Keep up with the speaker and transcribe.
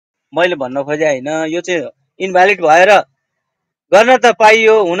मैले भन्न खोजे हैन, यो चाहिँ इनभ्यालिड भएर गर्न त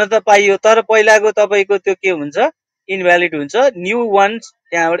पाइयो, हुन त पाइयो, तर पहिलाको तपाईको त्यो के हुन्छ, इनभ्यालिड हुन्छ, न्यू वान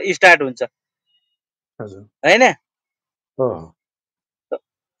त्यहाँबाट स्टार्ट हुन्छ हजुर हैन। हो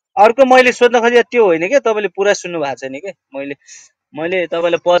अर्को मैले सोध्न खोजे त्यो होइन के, तपाईले पुरा सुन्नु भएको छैन के, मैले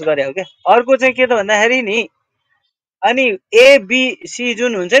तपाईलाई पज गरे हो के। अर्को चाहिँ के त भन्दाखेरि नि, अनि एबिसी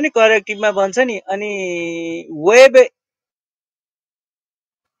जुन हुन्छ नि करेक्टिभमा बन्छ नि, अनि वेब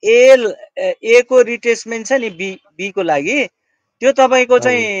ए को रिट्रेसमेन्ट छ नि बी को लागि, त्यो तपाईको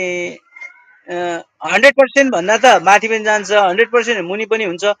चाहिँ 100% भन्दा त माथि पनि जान्छ, 100% मुनि पनि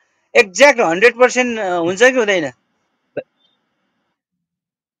हुन्छ, एक्ज्याक्ट 100% हुन्छ कि हुँदैन?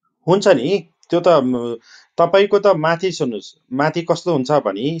 हुन्छ नि त्यो त तपाईको त माथि सुन्नुस्, माथि कस्तो हुन्छ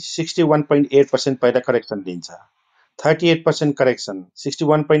भने 61.8% पहिला करेक्सन दिन्छ, 38% करेक्सन,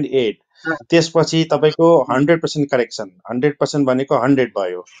 61.8, त्यसपछि तपाईको 100% करेक्सन, 100% भनेको 100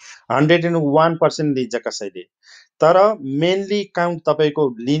 भयो, 101% दिन्छ कसैले। तर मेनली काउन्ट तपाईको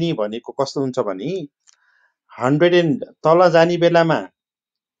लिने भनेको कस्तो हुन्छ भने 100 तल जाने बेलामा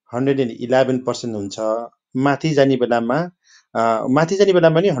 111% हुन्छ, माथि जाने बेलामा माथि जाने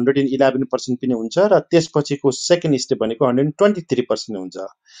बेलामा पनि 111% पनि हुन्छ, र त्यसपछिको सेकेन्ड स्टेप भनेको 123% हुन्छ।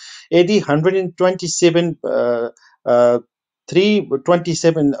 यदि 123%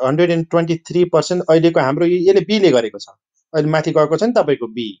 अहिलेको हाम्रो यसले बीले गरेको छ, अहिले माथि गएको छ नि तपाईको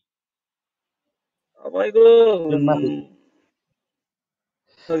बी,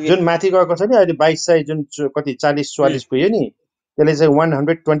 जुन माथि गएको छ नि अहिले 2200 जुन कति 40-44 पुग्यो नि, त्यसले चाहिँ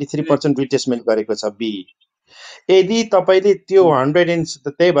 123% रिट्रेसमेन्ट गरेको छ बी। यदि तपाईले त्यो 100,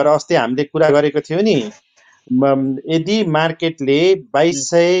 त्यही भएर अस्ति हामीले कुरा गरेको थियो नि, यदि मार्केटले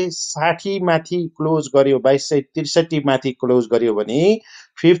 2260 माथि क्लोज गर्यो, 2263 माथि क्लोज गर्यो भने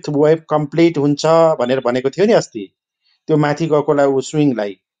फिफ्थ वेभ कम्प्लिट हुन्छ भनेर भनेको थियो नि अस्ति, त्यो माथि गएकोलाई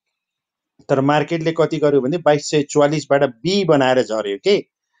स्विङलाई। तर मार्केटले कति गर्यो भने 2244 बाट बी बनाएर झर्यो के।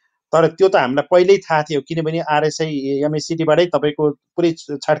 तर त्यो त हामीलाई पहिल्यै थाहा थियो, किनभने आरएसआई एमएससिडी बाटै तपाईको पुरै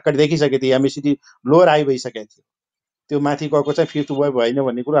छाटकाट देखिसकेको थियो, एमएससिडी लोअर हाई भइसकेको थियो, त्यो माथि गएको चाहिँ फिफ्थ वेभ होइन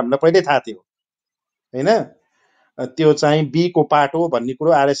भन्ने कुरो हामीलाई पहिल्यै थाहा थियो हैन। त्यो चाहिँ बी को पार्ट हो भन्ने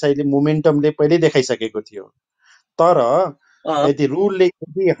कुरो आरएसआईले मोमेन्टमले पहिल्यै देखाइसकेको थियो। तर यदि रुलले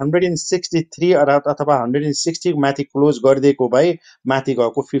 163 अथवा 160 माथि क्लोज गरिदिएको भए माथि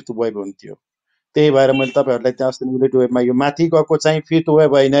गएको फिफ्थ वेभ हुन्थ्यो। त्यही भएर मैले तपाईहरुलाई त्यहाँ अस्ति मिलेट वेभमा यो माथि गएको चाहिँ फिफ्थ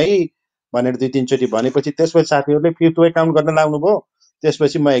वेभ होइन है भनेर 2-3 चोटि भनेपछि त्यसपछि साथीहरुले फिफ्थ वेभ काउन्ट गर्न लाग्नु भयो,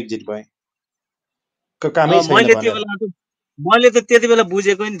 त्यसपछि म एक्जिट भएँ, कामै छैन भनेर। मैले त त्यति बेला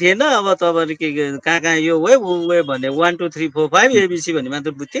बुझेको नि थिएन। अब तपाईहरु के कहाँ यो वेभ उ वेभ भन्ने 1 2 3 4 5 एबीसी भन्ने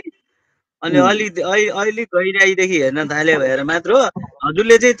मात्र बुझ्थे। अनि अलि गहिराईदेखि हेर्न थाले भएर मात्र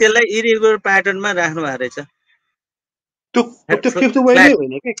हजुरले चाहिँ त्यसलाई इरेगुलर प्याटर्नमा राख्नु भएको रहेछ। त्यो फिफ्थ वेभै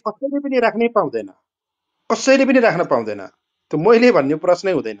होइन के, कसैले पनि राख्नै पाउँदैन, कसैले पनि राख्न पाउँदैन। त्यो मैले भन्ने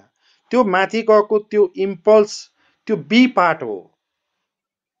प्रश्नै हुँदैन। त्यो माथि गएको त्यो इम्पल्स त्यो बी पार्ट हो,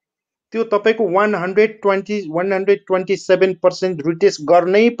 त्यो तपाईको 127% रिटेस्ट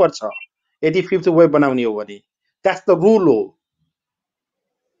गर्नै पर्छ यदि फिफ्थ वेभ बनाउने हो भने। द्याट्स द रुल हो।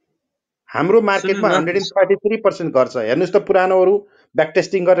 हाम्रो मार्केटमा 133% गर्छ। हेर्नुस् त पुरानोहरु ब्याक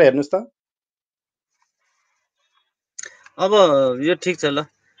टेस्टिङ गरेर हेर्नुस् त। अब यो ठीक छ ल।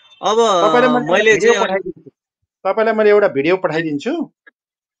 अब तपाईलाई मैले एउटा भिडियो पठाइदिन्छु,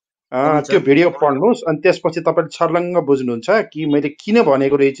 त्यो भिडियो पढ्नुस् अनि त्यसपछि तपाईले छर्लङ्ग बुझ्नुहुन्छ कि मैले किन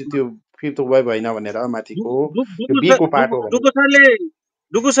भनेको रहेछु त्यो फिफ्थ वेभ होइन भनेर। माथिको त्यो बी को पार्ट हो।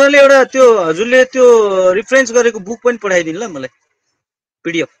 डुकु सरले एउटा त्यो हजुरले त्यो रेफरेन्स गरेको बुक पनि पठाइदिनु ल मलाई,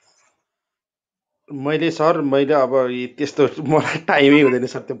 पीडीएफ। मैले अब त्यस्तो मलाई टाइमै हुँदैन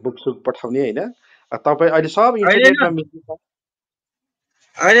सर त्यो बुक सुक पठाउने हैन। तपाई अहिले सब इन्टरनेटमा मिल्छ।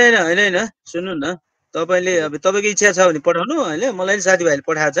 हैन सुन्नु न, तपाईले अब तपाईको इच्छा छ भने पठाउनु हैन। मलाई नि साथीभाइले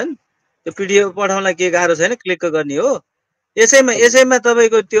पठाएको छन्, त्यो पीडीएफ पठाउनलाई के गाह्रो छैन, क्लिक गर्ने हो। यसैमा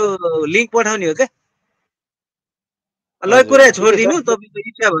तपाईको त्यो लिंक पठाउने हो के। ल कुरा छोड्दिनु, तपाईको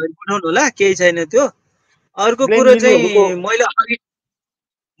इच्छा भयो भने पठाउनु होला, केही छैन त्यो। अर्को कुरो चाहिँ मैले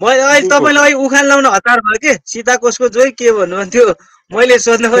अहिले तपाईलाई उखान लाउन हतार भयो के, सीताकोशको जोइ के भन्नुहुन्थ्यो, मैले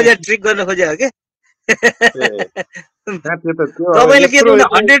सोध्न खोजे ट्रिक गर्न खोजे हो के। तपाईले के भन्नु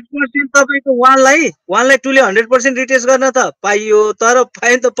 100% तपाईको वानलाई 2ले 100% रिटेस्ट गर्न त पाइयो, तर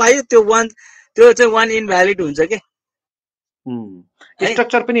पाइयो त्यो चाहिँ वान इनभ्यालिड हुन्छ के।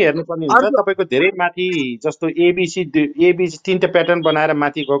 स्ट्रक्चर पनि हेर्नु पर्ने हुन्छ। तपाईको धेरै माथि जस्तो एबीसी तीनटा प्याटर्न बनाएर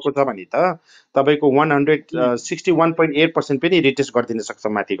माथि गएको छ भने त तपाईको 161.8% पनि रिटेस्ट गरिदिन सक्छ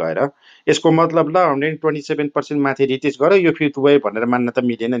माथि गएर। यसको मतलब ल 127% माथि रिटेस्ट गर, यो फिफ्थ वेभ भनेर मान्न त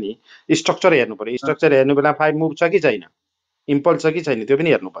मिलेन नि। स्ट्रक्चर हेर्नु पर्यो। स्ट्रक्चर हेर्नु बेला 5 मुभ छ कि छैन, इम्पल्स छ कि छैन त्यो पनि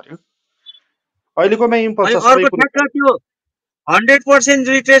हेर्नु पर्यो। अहिलेकोमा इम्पल्स अनि छ सबै अर्को कुरो। ठ्याक्क त्यो 100%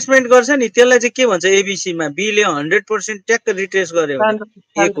 रिट्रेसमेन्ट गर्छ नि, त्यसलाई चाहिँ के भन्छ? एबिसी मा बी ले 100% ट्याक्क रिट्रेस गर्यो भने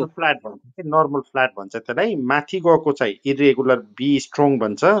ए को स्ट्यान्डर्ड फ्ल्याट भन्छ कि नर्मल फ्ल्याट भन्छ त्यसलाई। माथि गएको चाहिँ इरेगुलर बी स्ट्रङ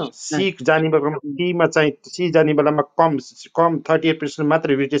भन्छ। सी जाने बेलामा सीमा चाहिँ सी जाने बेलामा कम कम 38%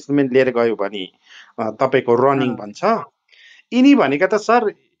 मात्र रिट्रेसमेन्ट लिएर गयो भने तपाईँको रनिङ भन्छ। यिनी भनेका त सर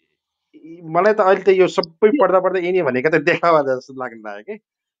मलाई त अहिले त यो सबै पढ्दा पढ्दा यिनी भनेका त देखावा जस्तो लाग्न लाग्यो कि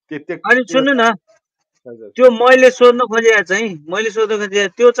अनि त्यो सुन्नु न, हजुर त्यो मैले सोध्न खोजेको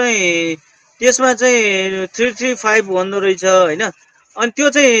त्यो चाहिँ त्यसमा चाहिँ 335 भन्दो रहेछ होइन? अनि त्यो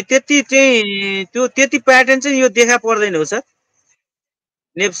चाहिँ त्यति प्याटर्न चाहिँ यो देखा पर्दैन हो सर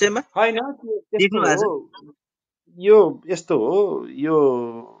नेप्सेमा? होइन यस्तो देख्नु भएको हो, छ? यो यस्तो हो, यो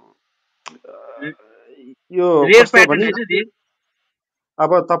यो रेयर कस्तो प्याटर्न भने होइन, रेयर।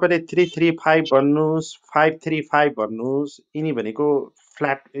 अब तपाईँले 335 भन्नुहोस् 535 भन्नुहोस् यिनी भनेको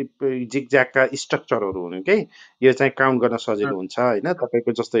फ्ल्याट जिगज्यागका स्ट्रक्चरहरू हुनु के यो चाहिँ काउन्ट गर्न सजिलो हुन्छ होइन।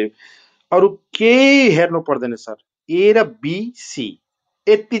 तपाईँको जस्तै अरू केही हेर्नु पर्दैन सर, ए र बी सी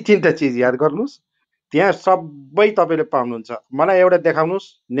यति तिनवटा चिज याद गर्नुहोस्, त्यहाँ सबै तपाईँले पाउनुहुन्छ। मलाई एउटा देखाउनुहोस्,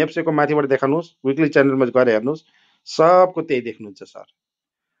 नेप्सेको माथिबाट देखाउनुहोस्, विकली च्यानलमा गएर हेर्नुहोस्, सबको त्यही देख्नुहुन्छ सर।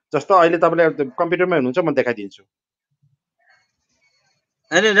 जस्तो अहिले तपाईँले कम्प्युटरमै हुनुहुन्छ, म देखाइदिन्छु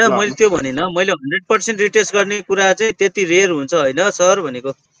होइन मैले ल। त्यो भनिनँ, मैले 100% रिटेस्ट गर्ने कुरा चाहिँ त्यति रेयर हुन्छ होइन सर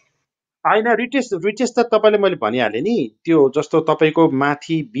भनेको। होइन रिटेस्ट त तपाईँले मैले भनिहालेँ नि, त्यो जस्तो तपाईँको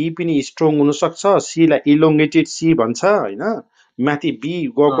माथि बी पनि स्ट्रङ हुनसक्छ, सीलाई इलोङ्गेटेड सी भन्छ होइन। माथि बी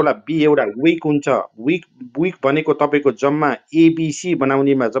गएकोलाई बी एउटा विक हुन्छ, विक विक भनेको तपाईँको जम्मा एबिसी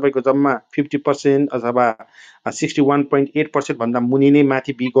बनाउनेमा तपाईँको जम्मा 50% अथवा 61.8% भन्दा मुनि नै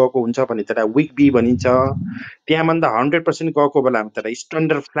माथि बी गएको हुन्छ भने त्यसलाई विक बी भनिन्छ। त्यहाँभन्दा 100% गएको बेलामा त्यसलाई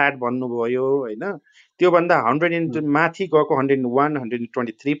स्ट्यान्डर्ड फ्ल्याट भन्नुभयो होइन। त्योभन्दा 100 माथि गएको 101,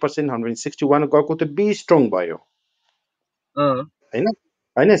 123%, 161 गएको त बी स्ट्रङ भयो होइन।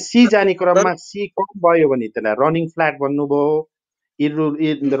 होइन सी जाने क्रममा सी कम भयो भने त्यसलाई रनिङ फ्ल्याट भन्नुभयो,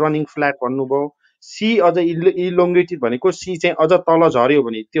 रनिङ फ्ल्याट भन्नुभयो। सी अझ इलोङ्गेटेड भनेको सी चाहिँ अझ तल झऱ्यो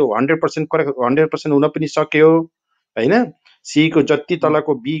भने त्यो 100% हुन पनि सक्यो होइन। सी को जति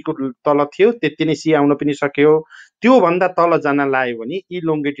तलको बी को तल थियो त्यति नै सी आउन पनि सक्यो। त्योभन्दा तल जान लाग्यो भने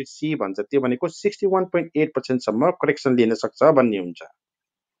इलोङ्गेटेड सी भन्छ, त्यो भनेको 61.8% सम्म करेक्सन लिन सक्छ भन्ने हुन्छ।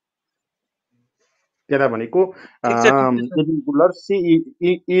 त्यसलाई भनेको irregular C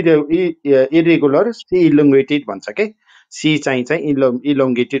irregular C elongated भन्छ के। सी चाहिँ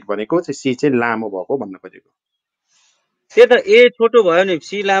इलोङ्गेटेड भनेको चाहिँ सी चाहिँ लामो भएको भन्न खोजेको। त्यही त ए छोटो भयो नि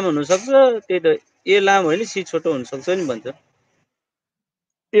सी लामो हुनसक्छ, त्यही त ए लामो होइन सी छोटो हुनसक्छ नि भन्छ।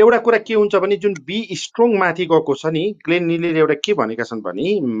 एउटा कुरा के हुन्छ भने जुन बी स्ट्रङ माथि गएको छ नि, ग्लेन नीले एउटा के भनेका छन्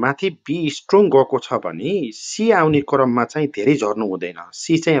भने माथि बी स्ट्रङ गएको छ भने सी आउने क्रममा चाहिँ धेरै झर्नु हुँदैन,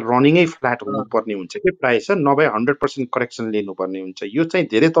 सी चाहिँ रनिङै फ्ल्याट हुनुपर्ने हुन्छ कि प्रायः छ, नभए 100% करेक्सन लिनुपर्ने हुन्छ। यो चाहिँ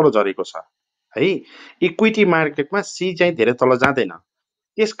धेरै तल झरेको छ है। इक्विटी मार्केटमा सी चाहिँ धेरै तल जाँदैन।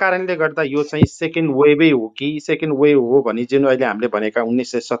 त्यस कारणले गर्दा यो चाहिँ सेकेन्ड वेभै हो कि सेकेन्ड वेभ हो भने जुन अहिले हामीले भनेका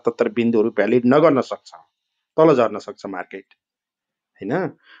 1977 बिन्दुहरू भ्यालिड नगर्न सक्छ, तल झर्न सक्छ मार्केट होइन।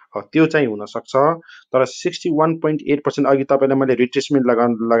 त्यो चाहिँ हुनसक्छ। तर 61.8% अघि तपाईँलाई मैले रिट्रेसमेन्ट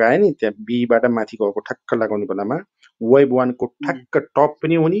लगाएँ नि, त्यहाँ बीबाट माथि गएको ठ्याक्क लगाउने बेलामा वेब वानको ठ्याक्क टप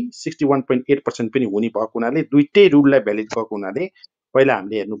पनि हुने 61.8% पनि हुने भएको हुनाले दुइटै रुललाई भ्यालिड भएको हुनाले पहिला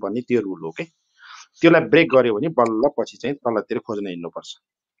हामीले हेर्नुपर्ने त्यो रुल हो कि त्यसलाई ब्रेक गर्यो भने बल्ल पछि चाहिँ तलतिर खोज्न हिँड्नुपर्छ।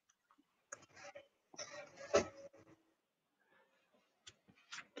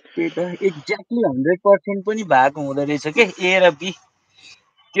 त्यही त एक्ज्याक्टली 100% पनि भएको हुँदो रहेछ के ए र बी,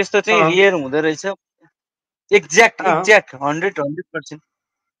 त्यस्तो चाहिँ रियर हुँदो रहेछ। एक्ज्याक्ट 100%।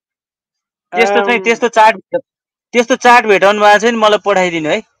 त्यस्तो चार्ट भेटाउनु भएको छ नि मलाई पठाइदिनु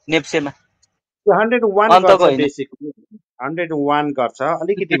है नेप्सेमा। 101 अन्तको गर्छ होइन, बेसिकली 101 गर्छ,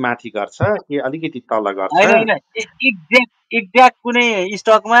 अलिकति माथि गर्छ कि अलिकति तल गर्छ। होइन एक्ज्याक्ट कुनै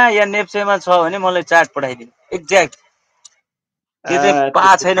स्टकमा या नेप्सेमा छ भने मलाई चार्ट पठाइदिनु एक्ज्याक्ट। त्यो चाहिँ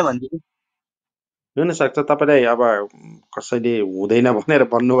पा छैन भनिदिनु। हुनसक्छ तपाईँलाई अब कसैले हुँदैन भनेर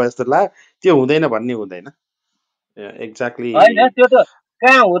भन्नुभयो जस्तो लाग्यो, त्यो हुँदैन भन्ने हुँदैन एक्ज्याक्टली। होइन त्यो त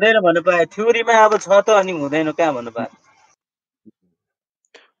कहाँ हुँदैन भन्नु पायो, थ्योरीमा अब छ त अनि हुँदैन कहाँ भन्नु पायो।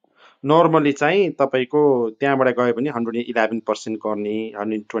 नर्मली चाहिँ तपाईँको त्यहाँबाट गयो भने 111% गर्ने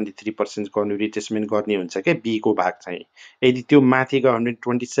 123% गर्ने रिट्रेसमेन्ट गर्ने हुन्छ क्या बीको भाग चाहिँ। यदि त्यो माथि गयो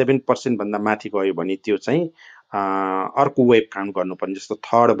 127% भन्दा माथि गयो भने त्यो चाहिँ अर्को वेब काउन्ट गर्नुपर्ने, जस्तो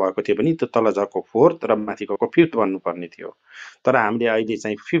थर्ड भएको थियो भने त्यो तल झर्को फोर्थ र माथि गएको फिफ्थ भन्नुपर्ने थियो। तर हामीले अहिले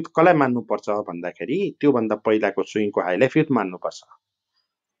चाहिँ फिफ्थ कसलाई मान्नुपर्छ भन्दाखेरि त्योभन्दा पहिलाको स्विङको हाईलाई फिफ्थ मान्नुपर्छ।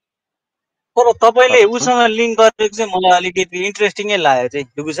 तर तपाईले हवस् उसँग लिंक गरेको चाहिँ मलाई अलिकति इन्ट्रेस्टिङै लाग्यो चाहिँ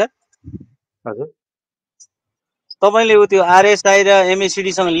डुकु सर। हजुर तपाईले त्यो आरएसआई र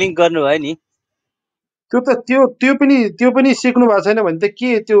एमएसिडी सँग लिंक गर्नुभयो नि। त्यो पनि सिक्नु भएको छैन भने त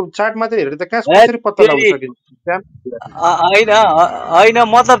के त्यो चार्ट मात्रै हेरेर त कहाँ हैट कसरी पत्ता लगाउन तेरी सकिन्छ? होइन होइन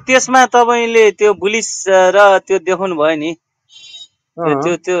मतलब त्यसमा तपाईले त्यो बुलिस र त्यो देखाउनु भयो नि। त्यो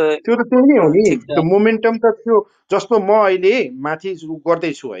त्यो त्यो त्यो त त्यही नै हो नि, ठिक त्यो छ। मोमेन्टम त त्यो। जस्तो म अहिले माथि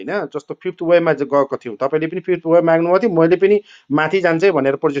गर्दैछु होइन, जस्तो फिफ्थ वेमा गएको थियौँ, तपाईँले पनि फिफ्थ वे माग्नुभएको थियो, मैले पनि माथि जान्छै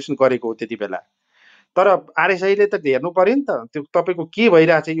भनेर प्रोजेक्सन गरेको हो त्यति बेला। तर आरएसआईले त हेर्नु पर्यो नि त, त्यो तपाईँको के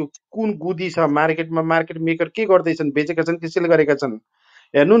भइरहेछ, यो कुन गुदी छ मार्केटमा, मार्केट मेकर के गर्दैछन्, बेचेका छन् त्यसैले गरेका छन्।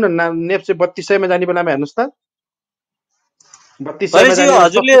 हेर्नु न, नेप्से 3200 जाने बेलामा हेर्नुहोस् त, 3200 भनेपछि यो जाने बेला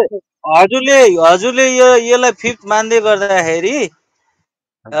हजुरले सस्तो हजुरले हजुरले यसलाई फिफ्थ मान्दै गर्दाखेरि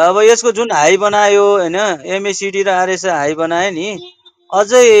अब यसको जुन हाई बनायो होइन, एमएसिडी र आरएसआई हाई बनायो नि,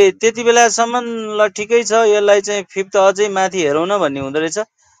 अझै त्यति बेलासम्म ल ठिकै छ, यसलाई चाहिँ फिफ्थ अझै माथि हेरौँ न भन्ने हुँदो रहेछ।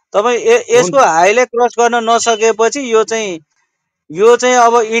 तपाईँ हुन्छ। यसको हाईलाई क्रस गर्न नसकेपछि यो चाहिँ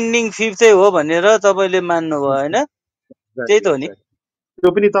अब इन्डिङ फिफ्थै हो भनेर तपाईँले मान्नुभयो होइन, त्यही त हो नि त्यो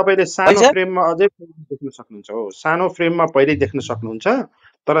पनि तपाईँले होइन सानो सर? फ्रेममा अझै देख्न सक्नुहुन्छ। हो, सानो फ्रेममा पहिले देख्न सक्नुहुन्छ,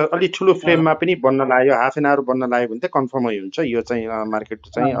 तर अलिक ठुलो फ्रेममा पनि बन्न लाग्यो, हाफ एन आवर बन्न लाग्यो भने चाहिँ कन्फर्मै हुन्छ यो चाहिँ मार्केट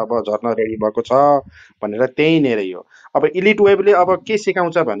चाहिँ अब झर्न रेडी भएको छ भनेर। त्यही नै हो। अब इलिट वेबले अब के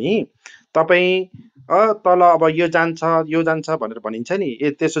सिकाउँछ भने तपाईँ तल अब यो जान्छ भनेर भनिन्छ नि,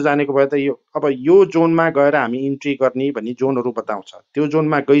 त्यसो जानेको भए त यो अब यो जोनमा गएर हामी इन्ट्री गर्ने भन्ने जोनहरू बताउँछ। त्यो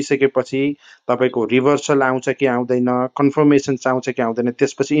जोनमा गइसकेपछि तपाईँको रिभर्सल आउँछ कि आउँदैन, कन्फर्मेसन आउँछ कि आउँदैन,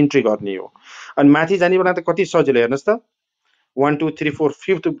 त्यसपछि इन्ट्री गर्ने हो। अनि माथि जाने बेला त कति सजिलो, हेर्नुहोस् त, 1 2 3 4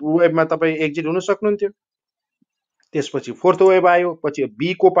 फिफ्थ वेबमा तपाईँ एक्जिट हुन सक्नुहुन्थ्यो। त्यसपछि फोर्थ वेब आयो, पछि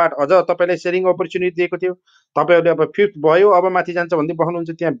बीको पार्ट अझ तपाईँलाई सेलिङ अपर्च्युनिटी दिएको थियो। तपाईँहरूले अब फिफ्थ भयो अब माथि जान्छ भन्दै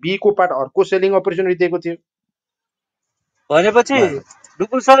बस्नुहुन्छ, त्यहाँ बीको पार्ट अर्को सेलिङ अपर्च्युनिटी दिएको थियो। भनेपछि ल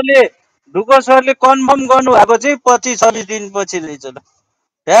डुकर सरले कन्फर्म गर्नुभएको चाहिँ 25-26 दिनपछि रहेछ त,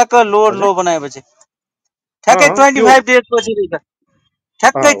 ठ्याक्क लोवर हजुर लो बनाएपछि ठ्याक्कै त्यो 25 डेज पछि रहेछ,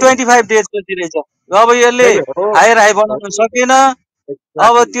 ठ्याक्कै हो 25 डेज पछि रहेछ। अब यसले त्यही हो हायर हाई बनाउन सकेन।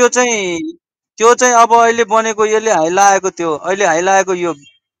 अब एक्ज्याक्टली। त्यो चाहिँ अब अहिले बनेको यसले हाई लागेको, त्यो अहिले हाई लागेको यो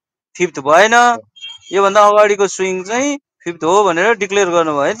फिफ्थ भएन। योभन्दा अगाडिको स्विङ चाहिँ फिफ्थ हो भनेर डिक्लेयर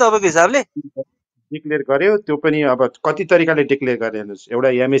गर्नुभयो है तपाईँको हिसाबले। डिक्लेयर गर्यो, त्यो पनि अब कति तरिकाले डिक्लेयर गरे हेर्नुहोस्। एउटा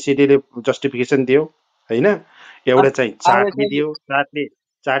एमएसिडीले जस्टिफिकेसन दियो होइन, एउटा चाहिँ चार्टले आरएसआईले दियो।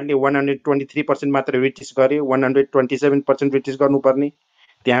 चार्टले 123% मात्र रिटिस गर्यो, 127% रिटिस गर्नुपर्ने।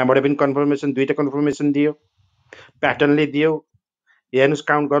 त्यहाँबाट पनि कन्फर्मेसन, दुईवटा कन्फर्मेसन दियो। प्याटर्नले दियो, हेर्नुहोस्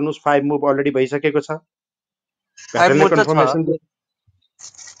काउन्ट गर्नुहोस्, 5 मुभ अलरेडी भइसकेको छ। फाइभ प्याटर्नले मुभ त छ, कन्फर्मेसन दियो,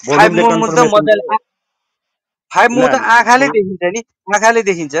 फाइभ भोल्युमले मुभ त कन्फर्मेसन दियो। मजाले, फाइभ मुभ ल त आँखाले देखिन्छ नि, आँखाले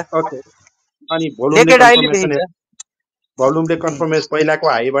देखिन्छ, ओके, अनि भोल्युमले नेकेड आईले कन्फर्मेसन, देखिन्छ। भोल्युमले कन्फर्मेसन पहिलाको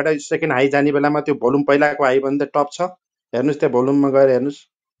हाईबाट सेकेन्ड हाई जाने बेलामा त्यो भोल्युम पहिलाको हाई भन्दा टप छ। हेर्नुहोस् त्यहाँ भोल्युममा गएर हेर्नुहोस्,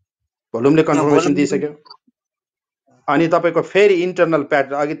 भोल्युमले कन्फर्मेसन भोल्युम दिइसक्यो। अनि तपाईँको फेरि इन्टरनल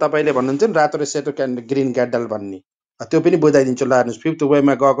प्याटर्न, अघि तपाईँले भन्नुहुन्छ नि रातो र सेतो ग्रिन क्यान्डल भन्ने, त्यो पनि बुझाइदिन्छु। ल हेर्नुहोस्, फिफ्थ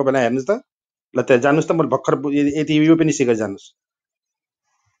वेमा गएको बेला हेर्नुहोस् त, ल त्यहाँ जानुहोस् त, मैले भर्खर यति यो पनि सिकेर जानुहोस्।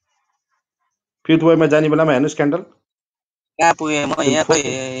 फिफ्थ वेमा जाने बेलामा हेर्नुहोस् क्यान्डल, कहाँ पुगेँ म जुन यहाँ, फोर्थ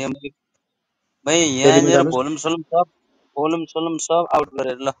भाइ फेरि पनि यहाँनिर जानुहोस्। भोल्युम सोलुम सब आउट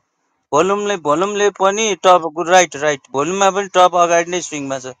गरेर ल, भोल्युमले पनि टप, राइट भोल्युममा पनि टप अगाडि नै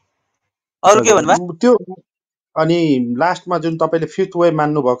स्विङमा छ। अरू के भन्नुभयो? त्यो अनि लास्टमा जुन तपाईँले फिफ्थ वे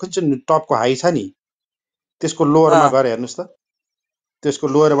मान्नु भएको जुन टपको हाई छ नि, त्यसको लोवरमा गएर हेर्नुहोस् त, त्यसको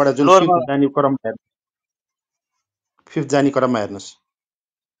लोवरबाट जुन लोवरमा फिफ्थ जाने क्रममा, फिफ्थ जाने क्रममा हेर्नुहोस्,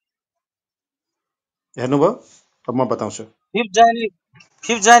 हेर्नुभयो? अब म बताउँछु।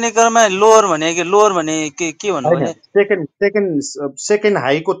 फिफ्थ जाने क्रममा लोवर भने के भन्नुभयो होइन, नि? सेकेन्ड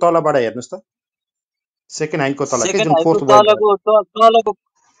हाईको तलबाट हेर्नुहोस् त, सेकेन्ड हाईको तल के, सेकेन्ड जुन हाइको फोर्थ वेब तलको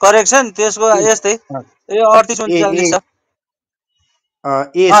करेक्सन त्यसको यस्तै ए 38 ए ए 39 छ।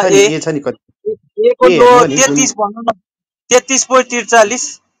 ए छ नि, ए ए छ नि, कति ए को ए लो हेर्नु नि, जुन 33 भन्नु न, 33.43,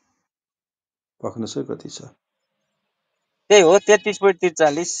 पक्नुहोस् है कति छ, त्यही हो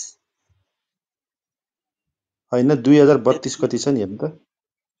 33.43। होइन 2032 कति छ नि, हेर्नु त,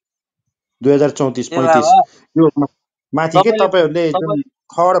 2034 ए 35, बाबा यो माथि के तपाईँले तपाईँहरूले जुन तपाईँ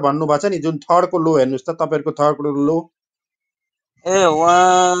थर्ड भन्नुभएको छ नि, जुन थर्डको लो हेर्नुहोस् त, तपाईँहरूको थर्डको लो ए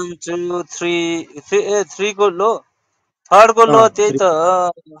 1 2 3 3 को लो, थर्ड को लो त्यही त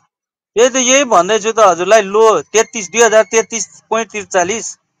यही भन्दैछु त हजुरलाई, लो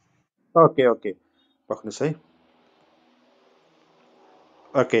 2033.43। ओके ओके, पक्नुहोस् है,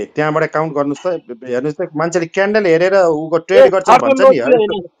 ओके त्यहाँबाट काउन्ट गर्नुहोस् त। हेर्नुहोस् त, मान्छेले क्यान्डल हेरेर उको ए ट्रेड गर्छन् थर्डको भन्छ लो नि, चाहिँ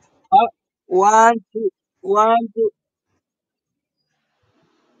होइन, 1 2 1 2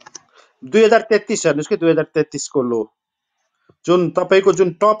 2033 हेर्नुस् के 2033 को लो जुन तपाईको जुन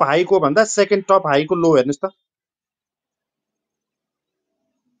टप हाईको भन्दा सेकेन्ड टप हाईको लो हेर्नुस् त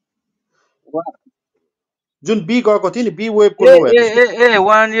जुन बी गएको थियो नि बी वेभको ए लो ए हेर्नुस् के ए ए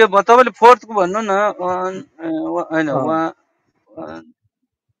 1 यो तपाईले फोर्थ को भन्नु न 1 हैन 1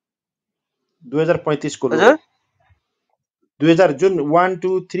 2035 को लो हजुर 2000 जुन 1 2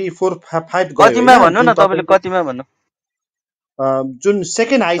 3 4 5 गयो कतिमा हैन भन्नु जुन न तपाईले तपाईको कतिमा भन्नु जुन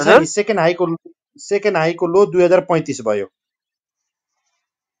सेकेन्ड हाई छ हजुर नि सेकेन्ड हाईको लो 2035 भयो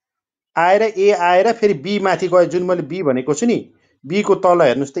आएर ए आएर फेरि बी माथि गयो जुन मैले बी भनेको छु नि बी को तल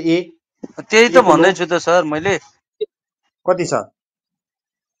हेर्नुस् त त्यही ए त को लो भन्दै छु त सर मैले कति छ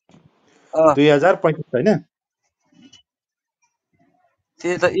अ 2035 हैन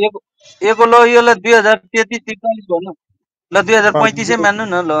त्यही त एको ल योलाई 2033 43 भन्नु ल 2035 मान्नु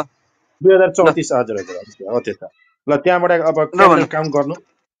न ल ल 2034 हजुर हजुर हजुर, हो त्यो त ल त्यहाँबाट अब ल क्यान्डल भन्नु काउन्ट गर्नु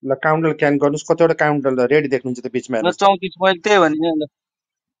ल काउन्टल क्यान गर्नुस् कतिवटा काउन्टल रेडी देख्नुहुन्छ त बिचमा ल हेर्नुस् त 34 मैले त्यही भने ल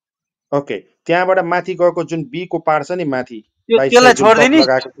ओके त्यहाँबाट माथि गएको जुन बी को पार्ट छ नि माथि त्यो 22 सय त्यसलाई जुन टप छोड्दिनी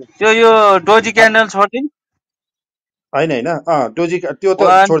लगाएको छ त्यो यो डोजी क्यान्डल छोड्दिनी हैन हैन डोजी त्यो त 1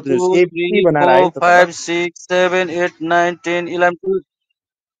 2 छोडिदिनुहोस् एबी 3 बनाएर आयो 4 नि त तल 5 6 7 8 9 10 11 12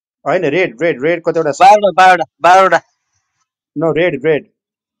 हैन रेड रेड रेड कतिवटा छ 12 नो रेड रेड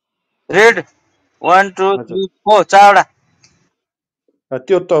रेड 1 2 हजुर 3 4 चारवटा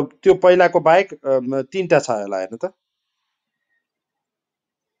त्यो पहिलाको बाहेक तीनटा छ होला हेर्नु त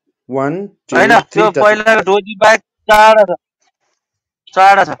 1 2 हैन त्यो 3 टा छ पहिलाको डोजी बाहेक चारवटा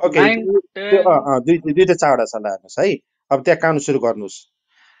छ ओके 9 त्यो 10 दुईटा चारवटा छ ल हेर्नुहोस् है अब त्यहाँ काउन्ट सुरु गर्नुहोस्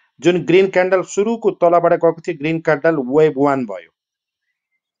जुन ग्रीन क्यान्डल सुरुको तलबाट गएको थियो ग्रीन क्यान्डल वेभ 1 भयो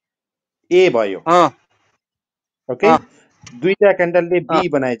ए भयो ओके दुईटा क्यान्डलले बी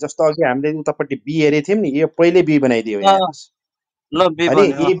बनाए जस्तो अघि हामीले उतापट्टि बी हेरेको थियौँ नि यो पहिले बी बनाइदियो यहाँ हेर्नुहोस् ल बी अनि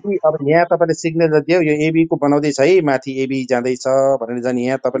भन्यो एबी अब यहाँ तपाईँले सिग्नल दियो यो एबी को बनाउँदैछ है माथि एबी जाँदैछ भनेर जाने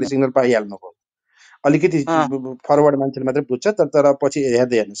यहाँ तपाईँले सिग्नल पाइहाल्नुभयो अलिकति फरवर्ड मान्छेले मात्रै बुझ्छ तर पछि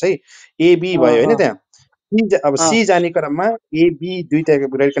हेर्दै हेर्नुहोस् है एबी भयो होइन त्यहाँ अब सी जाने क्रममा एबी दुईटा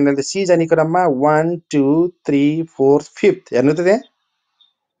रेड क्यान्डल सी जाने क्रममा 1 2 3 4 5 हेर्नु त त्यहाँ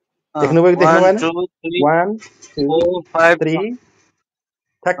देख्नुभयो कि देख्नु 1 भएन 2 3 1 2 4 5 3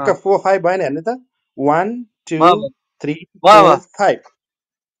 ठ्याक्क 4 5 भएन हेर्नु त 1 2 भयो 3 भयो 4 5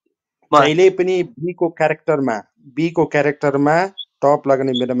 भयो जहिले पनि बी को क्यारेक्टरमा टप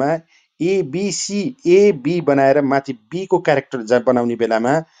लगाउने बेलामा एबिसी एबी बनाएर माथि बी को क्यारेक्टर बनाउने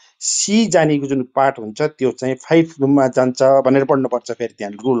बेलामा सी जानेको जुन पार्ट हुन्छ त्यो चाहिँ 5 मा जान्छ भनेर पढ्नुपर्छ फेरि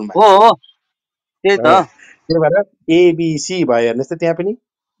त्यहाँ रुलमा हो त्यही त त्यही भएर एबिसी भयो हेर्नुहोस् त त्यहाँ पनि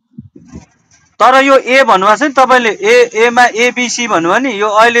तर यो ए भन्नुभएको छ नि तपाईँले एमा एबिसी भन्नुभयो नि यो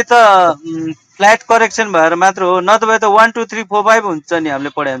अहिले त फ्ल्याट करेक्सन भएर मात्र हो नत्र त 1 2 3 4 5 हुन्छ नि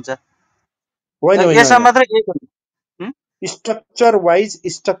हामीले पढे हुन्छ होइन होइन यसमा होइन मात्र स्ट्रक्चर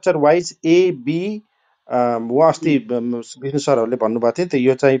वाइज एबी अस्ति विष्णु सरहरूले भन्नुभएको थियो नि त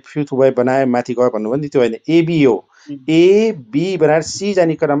यो चाहिँ फ्युथ वेब बनायो माथि गयो भन्नुभयो नि त्यो होइन एबी हो एबी बनाएर सी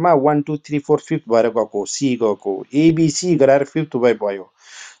जाने क्रममा 1 2 3 4 5 भएर गएको सी गएको एबिसी गराएर फिफ्थ वेब भयो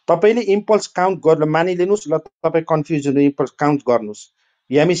तपाईँले इम्पल्स काउन्ट गर्न मानिलिनुहोस् ल तपाईँ कन्फ्युज हुनु इम्पल्स काउन्ट गर्नुहोस्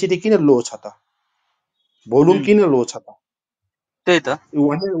एमइसिटी किन लो छ त भोल्युम किन लो छ त त्यही त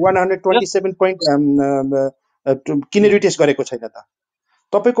 127 पोइन्ट किन रिटेस्ट गरेको छैन त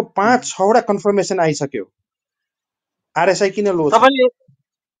तपाईको 5-6 वटा कन्फर्मेसन आइसक्यो आरएसआई किन लो छ तपाईले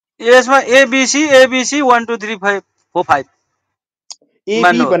यसमा एबिसी एबिसी 1 2 3 5 4 5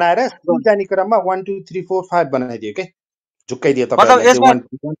 एबी बनाएर सी जाने क्रममा 1 2 3 4 5 बनाइदियो के झुक्काइदियो मतलब तपाईहरुलाई यसमा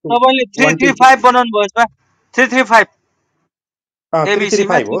तपाईले 335 बनाउनु भयो यसमा 335 एबिसी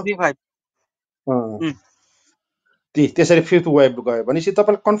मा 335 हो 335 त्यसरी फिफ्थ वेब गयो भनेपछि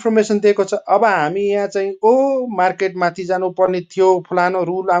तपाईले कन्फर्मेसन दिएको छ अब हामी यहाँ चाहिँ मार्केट माथि जानु पर्ने थियो फलानो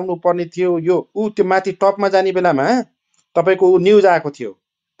रुल आउनु पर्ने थियो यो त्यो माथि टपमा जाने बेलामा तपाईको न्यूज आएको थियो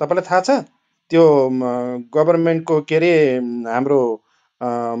तपाईलाई थाहा छ त्यो गभर्नमेन्टको के रे हाम्रो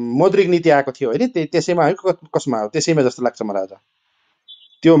मौद्रिक नीति आएको थियो हैन त्यसैमा है कसमा हो त्यसैमा जस्तो लाग्छ मलाई आज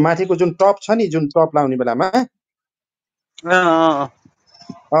त्यो माथिको जुन टप छ नि जुन टप लाउने बेलामा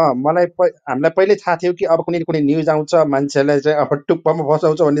मलाई हामीलाई पहिले थाहा थियो कि अब कुनै कुनै न्यूज आउँछ मान्छेलाई चाहिँ अब टुप्पामा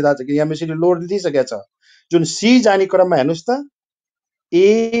फसाउँछ भन्ने थाहा छ कि एमएससीले लोड लिइसकेको छ जुन सी जाने क्रममा हेर्नुस् त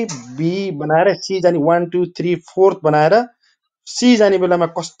ए बी बनाएर सी जाने 1 2 3 4 बनाएर सी जाने बेलामा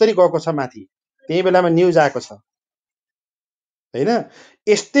कसरी गएको छ माथि त्यही बेलामा न्यूज आएको छ हैन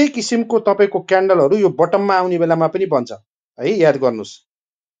यस्तै किसिमको तपाईको क्यान्डलहरु यो बटममा आउने बेलामा पनि बन्छ है याद गर्नुस्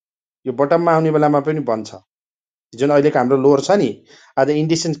यो बटममा आउने बेलामा पनि बन्छ जुन अहिलेको हाम्रो लोवर छ नि, आज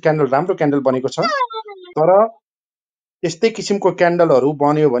इन्डिसेन्ट क्यान्डल राम्रो क्यान्डल बनेको छ, तर त्यस्तै किसिमको क्यान्डलहरू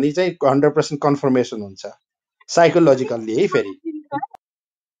बन्यो भने चाहिँ 100% कन्फर्मेसन हुन्छ साइकोलोजिकल्ली है फेरि।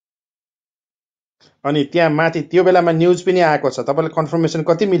 अनि त्यहाँ माथि त्यो बेलामा न्युज पनि आएको छ, तपाईँलाई कन्फर्मेसन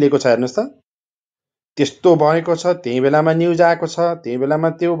कति मिलेको छ हेर्नुहोस् त। त्यस्तो भएको छ, त्यही बेलामा न्युज आएको छ, त्यही बेलामा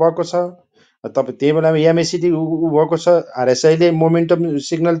त्यो भएको छ। तपाईँ त्यही बेलामा एमएसिडी भएको छ, आरएसआईले मोमेन्टम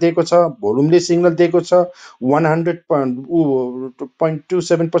सिग्नल दिएको छ, भोल्युमले सिग्नल दिएको छ,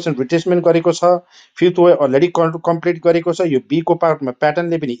 100.27% रिट्रेसमेन्ट गरेको छ, फिफ्थ वे अलरेडी कम्प्लिट गरेको छ। यो बीको पार्टमा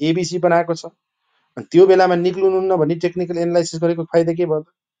प्याटर्नले पनि एबिसी बनाएको छ। अनि त्यो बेलामा निक्लिनुहुन्न भने टेक्निकल एनालाइसिस गरेको फाइदा के भयो?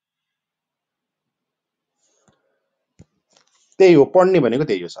 त्यही हो, पढ्ने भनेको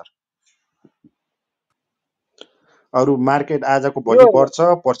त्यही हो सर। अरू मार्केट आजको भोलि बढ्छ,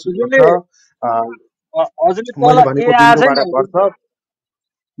 पर्सि बढ्छ, मैले भनेको बिन्दुबाट बढ्छ,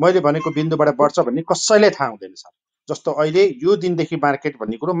 मैले भनेको बिन्दुबाट बढ्छ भन्ने कसैले थाहा हुँदैन सर। जस्तो अहिले यो दिनदेखि मार्केट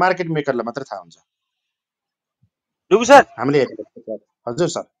भन्ने कुरो मार्केट मेकरलाई मात्र थाहा हुन्छ। हामीले हजुर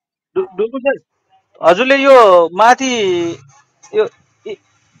सर, हजुरले यो माथि यो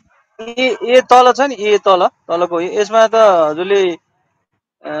ए तल छ नि, ए तलको यसमा त हजुरले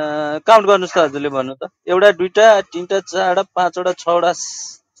काउन्ट गर्नुहोस् त। हजुरले भन्नु त, एउटा दुईटा तीनटा चारवटा पाँचवटा छवटा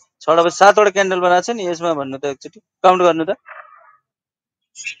 7वटा क्यान्डल बनाएको छ नि, यसमा भन्नु त एकचोटि काउन्ट गर्नु त।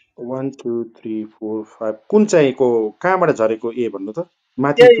 1 2 3 4 5 कुन चाहिँ को कहाँबाट झरेको ए भन्नु त?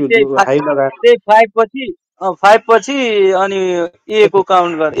 माथि हाई लगाएर 5 पछि अनि ए को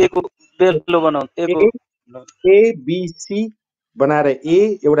काउन्ट गर, ए को बेलो बनाउनु, ए को एबिसी बनाएर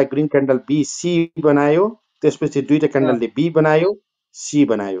ए एउटा ग्रीन क्यान्डल बी सी बनायो, त्यसपछि दुईटा क्यान्डलले बी बनायो, सी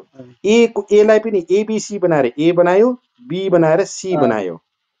बनायो। ए को एलाई पनि एबिसी बनाएर ए बनायो, बी बनाएर सी बनायो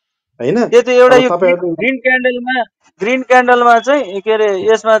हैन। त्यो त एउटा यो ग्रीन क्यान्डलमा चाहिँ के अरे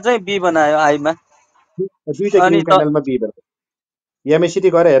यसमा चाहिँ बी बनायो हाईमा, दुईटा ग्रीन क्यान्डलमा बी बनायो। एमएसिडी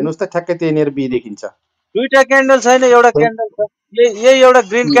गएर हेर्नुहोस् त, ठ्याक्कै त्यहीँनिर बी देखिन्छ। दुईटा क्यान्डल छैन, एउटा क्यान्डल छ। यही एउटा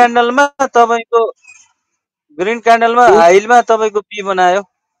ग्रीन क्यान्डलमा तपाईँको हाइलमा तपाईँको बी बनायो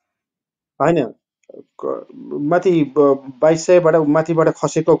हैन। माथि 2200बाट माथिबाट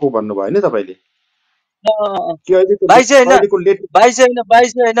खसेको को भन्नुभयो हैन तपाईँले?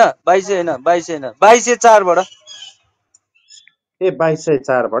 2204बाट ए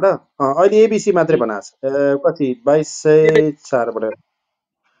 2204बाट अहिले एबिसी मात्रै बनाएको छ। कति 2204बाट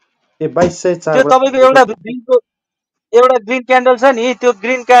ए 2204 तपाईँको एउटा ग्रीन क्यान्डल छ नि, त्यो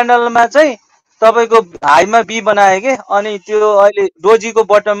ग्रीन क्यान्डलमा चाहिँ तपाईँको हाईमा बी बनायो के, अनि त्यो अहिले डोजीको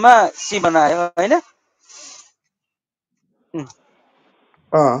बटममा सी बनायो हैन।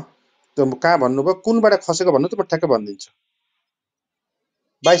 त्यो कहाँ भन्नुभयो, कुनबाट खसेको भन्नु त, म ठ्याक्कै भनिदिन्छु।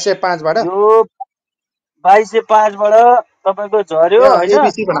 2205बाट यो 2205बाट तपाईँको झर्यो हैन।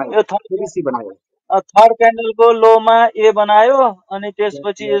 यो थर्ड क्यान्डलको लोमा ए बनायो, अनि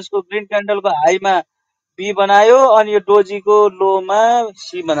त्यसपछि यसको ग्रीन क्यान्डलको हाईमा बी बनायो, अनि यो डोजीको लोमा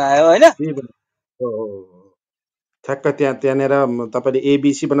सी बनायो हैन। ठ्याक्क त्यहाँनिर तपाईँले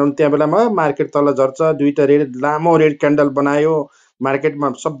एबिसी बनाउनु, त्यहाँ बेलामा मार्केट तल झर्छ, दुईटा लामो रेड क्यान्डल बनायो, मार्केटमा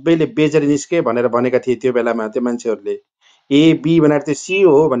सबैले बेचेर निस्के भनेर भनेका थिए त्यो बेलामा त्यो मान्छेहरूले। एबी बनाएर त्यो सी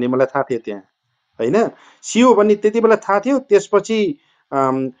हो भन्ने मलाई थाहा थियो त्यहाँ हैन। सी हो भन्ने त्यति बेला थाहा थियो। त्यसपछि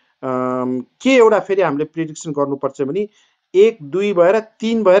के एउटा फेरि हामीले प्रिडिक्सन गर्नुपर्छ भने 1 2 भएर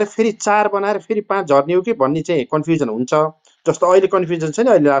 3 भएर फेरि 4 बनाएर फेरि 5 झर्ने हो कि भन्ने चाहिँ कन्फ्युजन हुन्छ। जस्तो अहिले कन्फ्युजन छैन,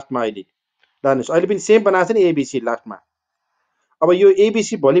 अहिले लास्टमा अहिले लानुहोस्, अहिले पनि सेम बनाएको छ नि एबिसी लास्टमा। अब यो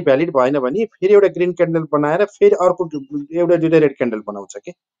एबिसी भोलि भ्यालिड भएन भने फेरि एउटा ग्रिन क्यान्डल बनाएर फेरि अर्को एउटा दुईटा रेड क्यान्डल बनाउँछ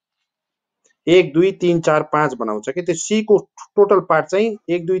कि 1 2 3 4 5 बनाउँछ कि त्यो सी को टोटल पार्ट चाहिँ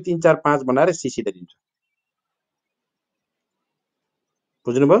 1 2 3 4 5 बनाएर सी सिधा दिन्छ।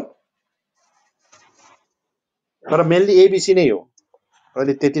 बुझ्नुभयो? तर मेनली एबिसी नै हो,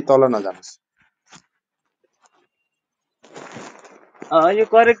 अहिले त्यति तल नजानुहोस्। यो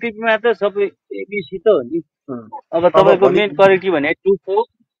करेक्टिभमा त सबै एबिसी त हो नि। अब तपाईको मेन करेक्टिभ भने 2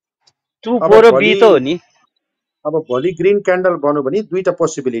 4 बी त हो नि। अब भोलि ग्रिन क्यान्डल बन्यो भने दुईटा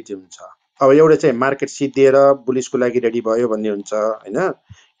पोसिबिलिटी हुन्छ। अब एउटा चाहिँ मार्केट सिद्धिएर बुलिसको लागि रेडी भयो भन्ने हुन्छ हैन।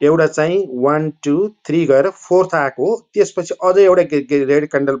 एउटा चाहिँ 1 2 3 गएर 4th आएको, त्यसपछि अझै एउटा रेड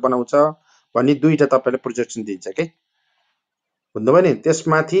क्यान्डल बनाउँछ भन्ने दुईटा तपाईले प्रोजेक्सन दिन्छ के। बुझ्नुभयो नि?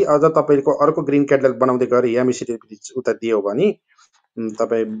 त्यसमाथि अझ तपाईको अर्को ग्रिन क्यान्डल बनाउँदै गएर एमएसिडी उता दियो भने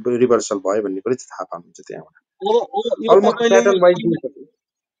तपाई रिभर्सल भयो भन्ने कुरा चाहिँ थाहा पाउनुहुन्छ त्यहाँबाट। अलमोस्ट प्याटर्न वाइज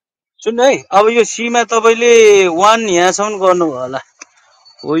सुन्नु है, अब यो सी मा तपाईले 1 यहाँसम्म गर्नुभयो होला।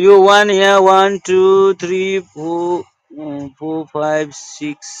 हो यो 1 यहाँ 1 2 3 4 5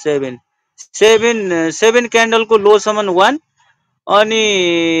 6 7 7 क्यान्डलको लो सम्म 1, अनि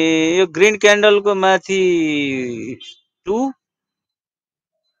यो ग्रीन क्यान्डलको माथि 2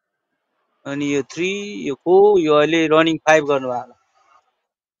 अनि यो 3 यो 4 यो अहिले रनिङ 5 गर्नु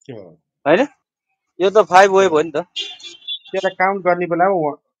भएको हैन यो त 5 वेभ हो नि त त्यसलाई काउन्ट गर्ने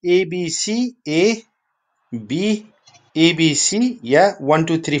बेलामा एबिसी ए बी एबिसी या 1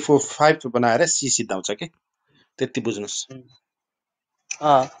 2 3 4 5 बनाएर सी सिद्धाउँछ के त्यति बुझ्नुस्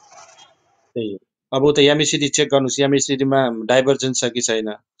त्यही हो अब उता एमएसिडी चेक गर्नुस् एमएसिडीमा डाइभर्जन छ कि छैन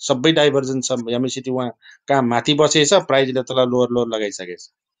सबै डाइभर्जन छ एमएसिडी उहाँ कहाँ माथि बसेछ प्राइजले तल लोअर लोअर लगाइसकेछ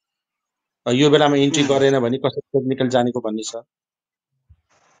यो बेलामा इन्ट्री गरेन भने कसरी टेक्निकल जानेको भन्ने छ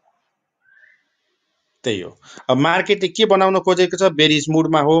त्यही हो अब मार्केटले के बनाउन खोजेको छ बेरिज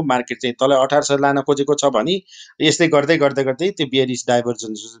मुडमा हो मार्केट चाहिँ तल 1800 लान खोजेको छ भने यस्तै गर्दै गर्दै गर्दै त्यो बेरिज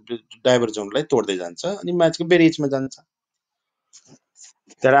डाइभर्जनलाई तोड्दै जान्छ अनि माथिको बेरिजमा जान्छ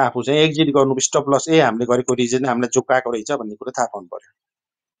तर आफू चाहिँ एक्जिट गर्नु स्टप लस हामीले गरेको रिजन हामीलाई जोगाएको रहेछ भन्ने कुरा थाहा पाउनु पर्यो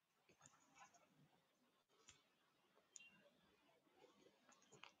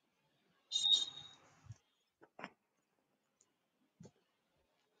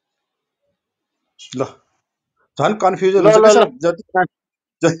ल झन् कन्फ्युजन हुन्छ के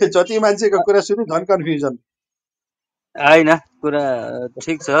सर जति मान्छेको कुरा सुन्यो झन् कन्फ्युजन हैन कुरा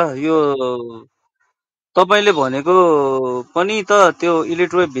ठिक छ यो तपाईले भनेको पनि त त्यो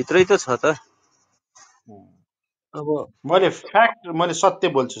इलेक्ट्रोवेभ भित्रै त छ त अब मैले सत्य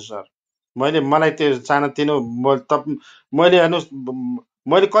बोल्छु सर मलाई त्यो सानोतिनो मैले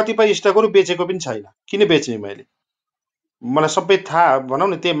मैले कतिपय स्टकहरू बेचेको पनि छैन किन बेच्ने मैले मलाई सबै थाहा भनौँ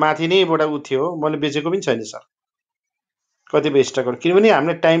न त्यो माथि नैबाट उ थियो मैले बेचेको पनि छैन सर कतिपय स्टकहरू किनभने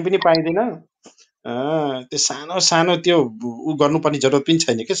हामीले टाइम पनि पाइँदैन त्यो सानो सानो त्यो उ गर्नुपर्ने जरुरत पनि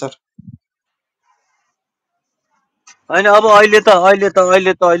छैन के सर हैन अब अहिले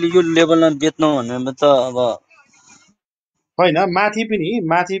यो लेभलमा बेच्नु भन्ने त अब होइन माथि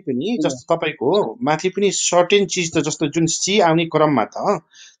पनि जस्तो तपाईँको माथि पनि सर्टेन चिज त जस्तो जुन सी आउने क्रममा त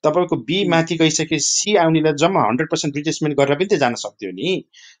तपाईँको बी माथि गइसके सी आउनेलाई जम्मा 100% रिट्रेसमेन्ट गरेर पनि त जान सक्थ्यो नि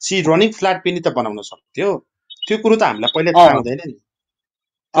सी रनिङ फ्ल्याट पनि त बनाउन सक्थ्यो त्यो कुरो त हामीलाई पहिले थाहा हुँदैन नि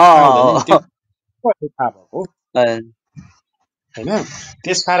त्यो थाहा हुँदैन नि त्यो थाहा भएको हैन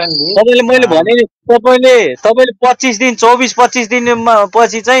त्यसकारणले तपाईले मैले भने नि तपाईले 25 दिन 24-25 दिन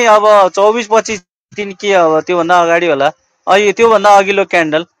पछि चाहिँ अब 24-25 दिन के अब त्योभन्दा अगाडि होला अहिले त्योभन्दा अघिल्लो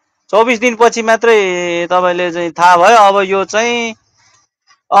क्यान्डल 24 दिन पछि मात्रै तपाईले चाहिँ थाहा भयो अब यो चाहिँ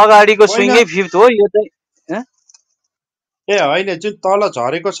अगाडिको होइन स्विङै फिफ्थ हो यो चाहिँ होइन जुन तल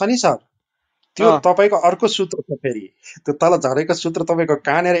झरेको छ नि सर त्यो तपाईँको अर्को सूत्र छ फेरि त्यो तल झरेको सूत्र तपाईँको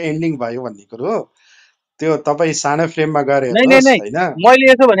कहाँनिर एन्डिङ भयो भन्ने कुरो त्यो तपाईँ सानो फ्रेममा गएर हेर्नुहोस् नै होइन मैले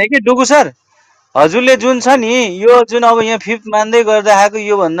यसो भने कि डुगु सर हजुरले जुन छ नि यो जुन अब यहाँ फिफ्थ मान्दै गर्दा आएको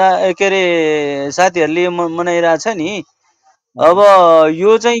यो भन्दा के अरे साथीहरूले मनाइरहेछ नि अब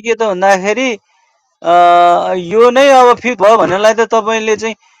यो चाहिँ के त भन्दाखेरि यो नै अब फिफ्थ भयो भन्नेलाई त तपाईँले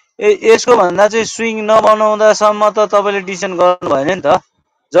चाहिँ यसको भन्दा चाहिँ स्विङ नबनाउँदासम्म त तपाईँले डिसिसन गर्नु भएन नि त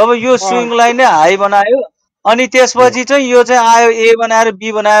जब यो स्विङलाई नै हाई बनायो अनि त्यसपछि चाहिँ यो चाहिँ आयो ए बनाएर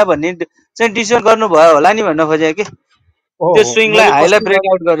बी बनायो भन्ने चाहिँ डिसिसन गर्नुभयो होला नि भन्न खोजेँ कि त्यो स्विङलाई हाईलाई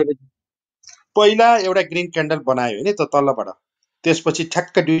ब्रेकआउट गरेपछि पहिला एउटा ग्रिन क्यान्डल बनायो होइन त तलबाट त्यसपछि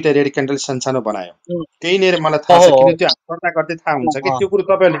ठ्याक्क दुईटा रेड क्यान्डल सानसानो बनायो त्यहीँनिर मलाई थाहा छ किन त्यो गर्दा गर्दै थाहा हुन्छ कि त्यो कुरो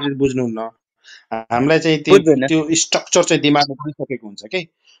तपाईँहरूले बुझ्नुहुन्न हामीलाई चाहिँ त्यो स्ट्रक्चर चाहिँ दिमागमा पुगिसकेको हुन्छ कि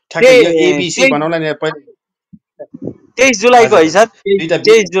ठ्याक्क यो एबिसी बनाउला नि पहिला 23 जुलाईको है सर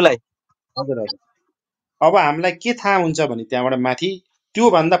 23 जुलाई हजुर हजुर अब हामीलाई के थाहा हुन्छ भने त्यहाँबाट माथि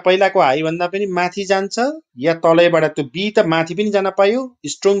त्योभन्दा पहिलाको हाई भन्दा पनि माथि जान्छ या तलैबाट त्यो बी त माथि पनि जान पायो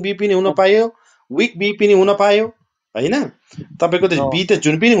स्ट्रङ बी पनि हुन पायो विक बी पनि हुन पायो होइन तपाईँको त बी त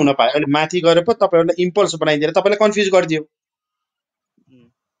जुन पनि हुन पायो अहिले माथि गएर पो तपाईँहरूलाई इम्पल्स बनाइदिएर तपाईँलाई कन्फ्युज गरिदियो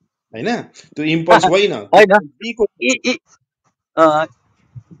होइन त्यो इम्पल्स होइन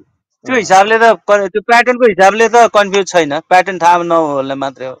त्यो हिसाबले त त्यो प्याटर्नको हिसाबले त कन्फ्युज छैन प्याटर्न थाहा नहोला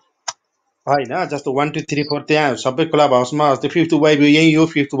मात्रै हो होइन जस्तो 1 2 3 4 त्यहाँ सबै क्लब हाउसमा त्यो फिफ्थ वाइफ यही हो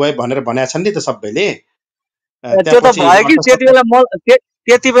फिफ्थ वाइफ भनेर भनेका छन् नि त सबैले त्यो त भयो कि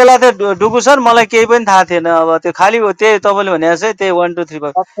त्यति बेला त डुगु सर मलाई केही पनि थाहा थिएन अब त्यो खालि हो त्यही तपाईँले भने जस्तै त्यही 1 2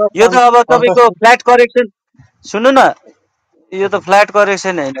 3 4 यो त अब तपाईँको फ्ल्याट करेक्सन सुन्नु न यो त फ्ल्याट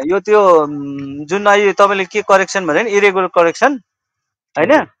करेक्सन होइन यो त्यो जुन अहिले तपाईँले के करेक्सन भने नि इरेगुलर करेक्सन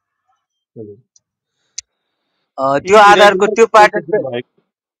होइन त्यो आधारको त्यो प्याटर्न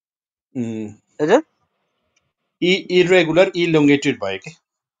हजुर इरेगुलर इलोङ्गेटेड भयो कि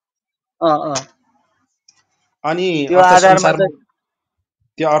अनि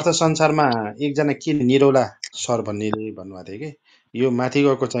त्यो अर्थ संसारमा एकजना के निरौला सर भन्नेले भन्नुभएको थियो कि यो माथि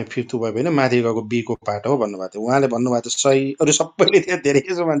गएको चाहिँ फिफ्थ भयो होइन, माथि गएको बी को पार्ट हो भन्नुभएको थियो उहाँले। भन्नुभएको थियो सही, अरू सबैले थियो धेरै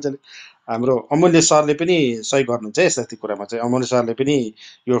जसो मान्छेले। हाम्रो अमूल्य सरले पनि सही गर्नुहुन्छ है यस्तो कुरामा चाहिँ। अमूल्य सरले पनि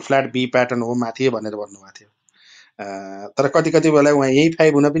यो फ्ल्याट बी प्याटर्न हो माथि भनेर भन्नुभएको थियो। तर कति कति बेला उहाँ यही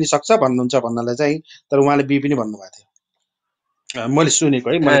 5 हुन पनि सक्छ भन्नुहुन्छ भन्नलाई चाहिँ, तर उहाँले बी पनि भन्नुभएको थियो। मैले सुनेको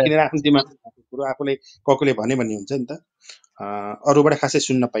है, मैले किन आफ्नो दिमागमा भएको कुरो आफूले ककुले भने भन्ने हुन्छ नि त। अरूबाट खासै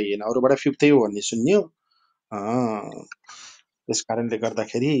सुन्न पाइएन, अरूबाट फिफ्थै हो भन्ने सुन्यो। त्यस कारणले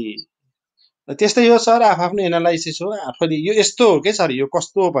गर्दाखेरि त्यस्तै हो सर, आफ्नो एनालाइसिस हो। आफूले यो यस्तो हो के सर, यो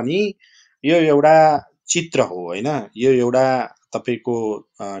कस्तो हो भने यो एउटा चित्र हो होइन, यो एउटा तपाईँको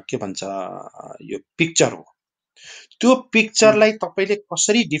के भन्छ यो पिक्चर हो। त्यो पिक्चरलाई तपाईँले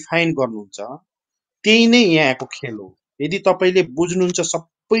कसरी डिफाइन गर्नुहुन्छ त्यही नै यहाँको खेल हो। यदि तपाईँले बुझ्नुहुन्छ,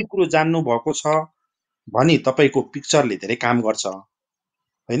 सबै कुरो जान्नु भएको छ भने तपाईँको पिक्चरले धेरै काम गर्छ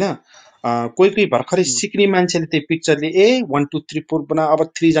होइन। कोही कोही भर्खरै सिक्ने मान्छेले त्यो पिक्चरले 1 2 3 4 बना अब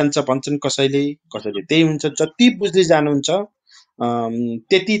 3 जान्छ भन्छन्, कसैले कसैले त्यही हुन्छ। जति बुझ्दै जानुहुन्छ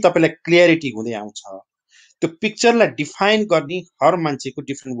त्यति तपाईँलाई क्लियरिटी हुँदै आउँछ। त्यो पिक्चरलाई डिफाइन गर्ने हर मान्छेको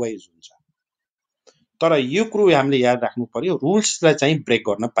डिफ्रेन्ट वेज हुन्छ। तर यो कुरो हामीले याद राख्नु पर्यो, रुल्सलाई चाहिँ ब्रेक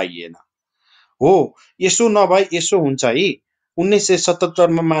गर्न पाइएन। हो यसो नभए यसो हुन्छ है। 1977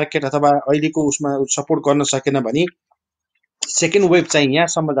 मा मार्केट अथवा अहिलेको उसमा सपोर्ट गर्न सकेन भने सेकेन्ड वेभ चाहिँ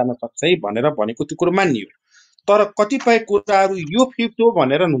यहाँसम्म जान सक्छ है भनेर भनेको त्यो कुरो मानियो। तर कतिपय कुराहरू यो फिफ्थ हो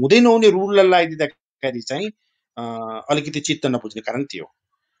भनेर हुँदै नहुने रुललाई लगाइदिँदाखेरि चाहिँ अलिकति चित्त नबुझ्ने कारण थियो।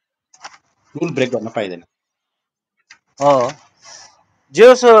 रुल ब्रेक गर्न पाइँदैन।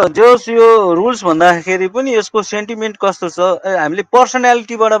 जोस जोस यो रुल्स भन्दाखेरि पनि यसको सेन्टिमेन्ट कस्तो छ हामीले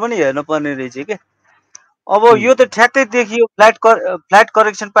पर्सनालिटीबाट पनि हेर्न पर्ने रहेछ के। अब यो त ठ्याक्कै देखियो फ्ल्याट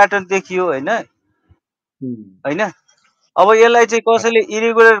करेक्सन प्याटर्न देखियो होइन होइन। अब यसलाई चाहिँ कसैले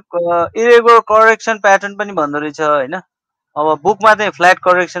इरेगुलर करेक्सन प्याटर्न पनि भन्दो रहेछ होइन। अब बुकमा चाहिँ फ्ल्याट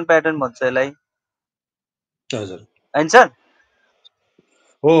करेक्सन प्याटर्न भन्छ यसलाई होइन सर।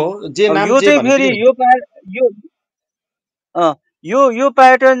 हो जे नाम यो जे चाहिँ भने फेरि पनि यो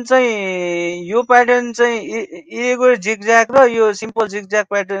प्याटर्न चाहिँ इरेगुलर जिगज्याग र यो सिम्पल जिगज्याग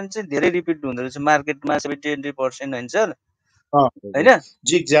प्याटर्न चाहिँ धेरै रिपिट हुँदो रहेछ मार्केटमा 70-80% होइन सर होइन।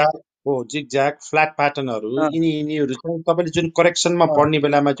 जिगज्याग हो, जिगज्याग फ्ल्याट प्याटर्नहरू यिनीहरू चाहिँ तपाईँले जुन करेक्सनमा पढ्ने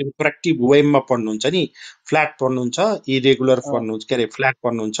बेलामा जुन करेक्टिभ वेमा पढ्नुहुन्छ नि, फ्ल्याट पढ्नुहुन्छ, इरेगुलर पढ्नुहुन्छ, के अरे फ्ल्याट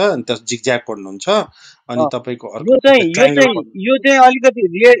पढ्नुहुन्छ, अनि त्यस जिगज्याग पढ्नुहुन्छ, अनि तपाईँको अर्को ट्रायंगल यो चाहिँ अलिकति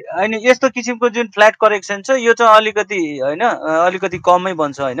होइन। यस्तो किसिमको जुन फ्ल्याट करेक्सन छ यो चाहिँ अलिकति होइन, अलिकति कमै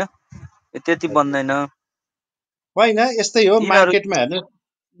बन्छ होइन, त्यति बन्दैन होइन। यस्तै हो मार्केटमा हेर्नु,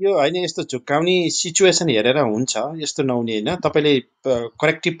 यो होइन यस्तो झुक्काउने सिचुएसन हेरेर हुन्छ, यस्तो नहुने होइन। तपाईँले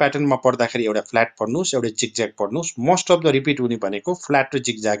करेक्टिभ प्याटर्नमा पढ्दाखेरि एउटा फ्ल्याट पढ्नुहोस्, एउटा जिगज्याग पढ्नुहोस्। मोस्ट अफ द रिपिट हुने भनेको फ्ल्याट र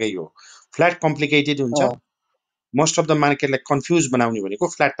जिगज्यागै हो। फ्ल्याट कम्प्लिकेटेड हुन्छ। मोस्ट अफ द मार्केटलाई कन्फ्युज बनाउने भनेको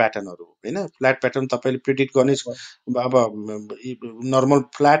फ्ल्याट प्याटर्नहरू हो होइन। फ्ल्याट प्याटर्न तपाईँले प्रिडिक्ट गर्ने अब नर्मल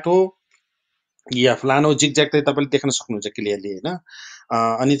फ्ल्याट हो या फ्लानो जिगज्याग चाहिँ तपाईँले देख्न सक्नुहुन्छ क्लियरली होइन।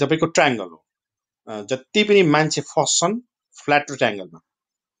 अनि तपाईँको ट्रायंगल हो। जति पनि मान्छे फस्छन् फ्ल्याट र ट्रायंगलमा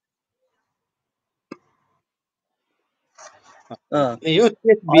यो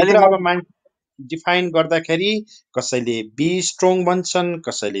त्यसभित्र। अब मान्छे डिफाइन गर्दाखेरि कसैले बी स्ट्रङ भन्छन्,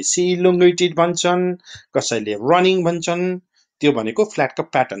 कसैले सी इलोङ्गेटेड भन्छन्, कसैले रनिङ भन्छन्। त्यो भनेको फ्ल्याटको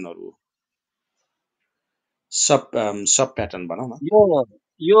प्याटर्नहरू हो, सब प्याटर्न भनौँ न।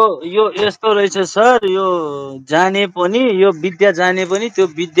 यो यस्तो रहेछ सर, यो जाने पनि यो विद्या जाने पनि त्यो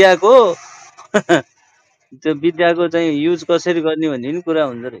विद्याको त्यो विद्याको चाहिँ युज कसरी गर्ने भन्ने पनि कुरा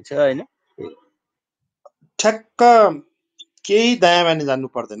हुँदो रहेछ होइन। ठ्याक्क केही दायाँ बायाँ जान्नु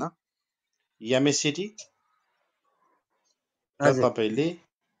पर्दैन। एमएससिटी र तपाईँले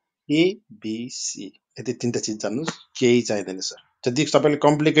एबिसी यति 3टा चिज जान्नुहोस्, केही चाहिँदैन सर। जति तपाईँले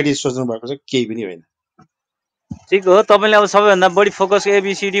कम्प्लिकेटेड सोच्नु भएको छ केही पनि होइन। ठिक हो, तपाईँले अब सबैभन्दा बढी फोकस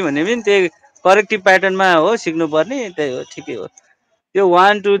एबिसिडी भन्ने पनि त्यही करेक्टिभ प्याटर्नमा हो सिक्नुपर्ने, त्यही हो। ठिकै हो। त्यो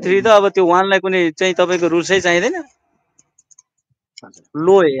 1 2 3 त अब त्यो 1लाई कुनै चाहिँ तपाईँको रुल्सै चाहिँदैन।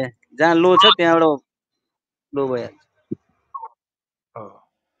 लो हे जहाँ लो छ त्यहाँबाट लो भइहाल्छ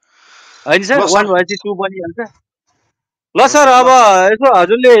होइन सर। 1 भएपछि 2 बनिहाल्छ। ल सर, अब यसो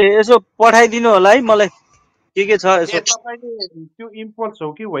हजुरले यसो पठाइदिनु होला है मलाई के छ यसो। तपाईँले त्यो इम्पल्स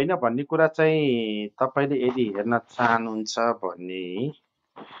हो कि होइन भन्ने कुरा चाहिँ तपाईँले यदि हेर्न चाहनुहुन्छ भने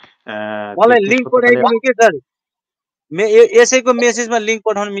मलाई लिङ्क पठाइदिनु के सर। यसैको मेसेजमा लिङ्क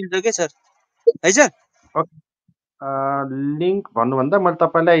पठाउन मिल्छ के सर है सर। लिङ्क भन्नुभन्दा मैले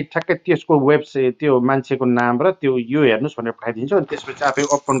तपाईँलाई ठ्याक्कै त्यसको वेबसाइट, त्यो मान्छेको नाम र त्यो यो हेर्नुहोस् भनेर पठाइदिन्छु। अनि त्यसपछि आफै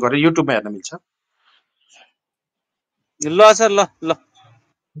ओपन गरेर युट्युबमा हेर्न मिल्छ। ल सर, ल ल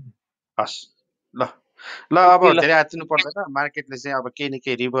हस् ल। ल अब ओके ल धेरै आत्तिनु पर्दैन, मार्केटले चाहिँ अब केही न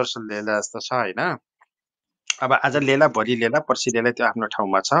केही रिभर्सल ल्याएला जस्तो छ होइन। अब आज लेला भोलि लेला पर्सि लेला त्यो आफ्नो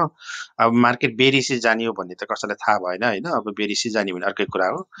ठाउँमा छ। अब मार्केट बेरिसी जाने हो भन्ने त कसैलाई थाहा भएन होइन। अब बेरिसी जाने भने अर्कै कुरा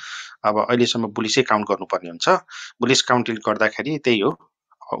हो। अब अहिलेसम्म बुलिसै काउन्ट गर्नुपर्ने हुन्छ। बुलिस काउन्टिङ गर्दाखेरि त्यही हो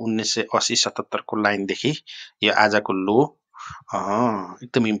 1980-77 को लाइनदेखि यो आजको लो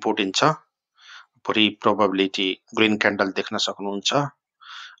एकदम इम्पोर्टेन्ट छ। भोलि प्रोबेबिलिटी ग्रिन क्यान्डल देख्न सक्नुहुन्छ,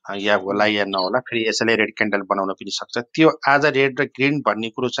 या होला या नहोला, फेरि यसैले रेड क्यान्डल बनाउन पनि सक्छ। त्यो आज रेड र ग्रिन भन्ने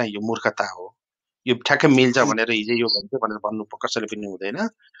कुरो चाहिँ यो मूर्खता हो। यो ठ्याक्कै मिल्छ भनेर हिजो यो भन्थ्यो भनेर भन्नु कसैले पनि हुँदैन।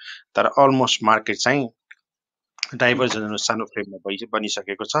 तर अलमोस्ट मार्केट चाहिँ डाइभर्जन सानो फ्रेममा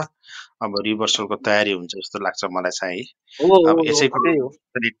बनिसकेको छ। अब रिभर्सलको तयारी हुन्छ जस्तो लाग्छ मलाई चाहिँ। हो अब हो हो त्यही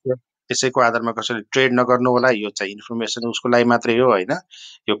हो। यसैको आधारमा कसैले ट्रेड नगर्नु होला, यो चाहिँ इन्फर्मेसन उसको लागि मात्रै हो होइन।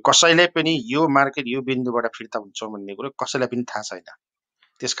 यो कसैले पनि यो मार्केट यो बिन्दुबाट फिर्ता हुन्छ भन्ने कुरो कसैलाई पनि थाहा छैन।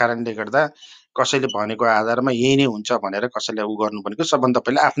 त्यस कारणले गर्दा कसैले भनेको आधारमा यही नै हुन्छ भनेर कसैले उ गर्नु भनेको सबभन्दा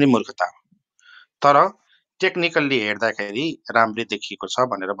पहिला आफ्नै मूर्खता हो। तर टेक्निकल्ली हेर्दाखेरि राम्रै देखिएको छ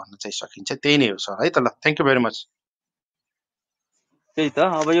भनेर भन्न चाहिँ सकिन्छ। त्यही नै हो सर है त। ल थ्याङ्क यू भेरी मच। त्यही त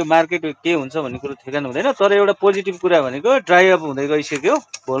अब यो मार्केट के हुन्छ भन्ने कुरो ठेगान हुँदैन। तर एउटा पोजिटिभ कुरा भनेको ड्राई अप हुँदै गइसक्यो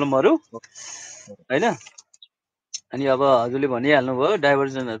भोलुमहरू होइन। अनि अब हजुरले भनिहाल्नुभयो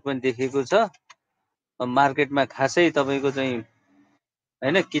डाइभर्जनहरू पनि देखिएको छ। मार्केटमा खासै तपाईँको चाहिँ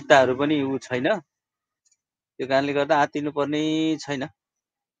होइन किताहरू पनि ऊ छैन। त्यो कारणले गर्दा आत्तिनु पर्ने छैन।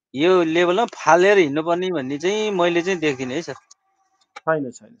 यो लेभलमा फालेर हिँड्नुपर्ने भन्ने चाहिँ मैले चाहिँ देख्दिनँ है सर। छैन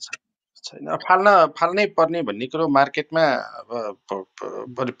छैन छैन फाल्नै पर्ने भन्ने कुरो मार्केटमा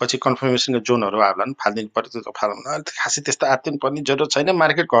अब पछि कन्फर्मेसनको जोनहरू आउला नि फालिदिनु पर्यो। त्यो फाल्न खासै त्यस्तो आत्तिनु पर्ने जरुरत छैन।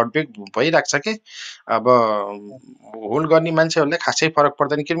 मार्केट घटबेग भइरहेको छ कि अब होल्ड गर्ने मान्छेहरूलाई खासै फरक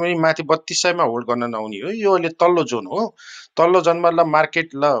पर्दैन, किनभने माथि 3200 होल्ड गर्न नहुने हो। यो अहिले तल्लो जोन हो। तल्लो जोनमा ल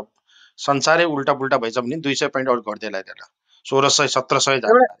मार्केट ल संसारै उल्टा पुल्टा भएछ भने 200 पोइन्ट आउट गर्दै लाग्दैन, 1600-1700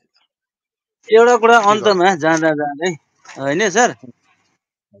 जान्छ। एउटा कुरा के गर्नु अन्तमा जाँदा जाँदै होइन सर,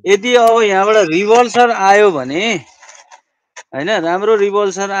 यदि अब यहाँबाट रिभल्सर आयो भने होइन, राम्रो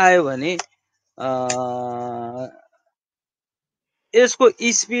रिभल्सर आयो भने यसको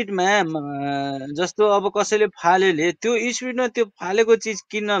स्पिडमा जस्तो अब कसैले फालेले त्यो स्पिडमा त्यो फालेको चिज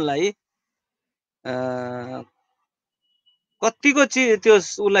किन्नलाई कतिको चिज त्यो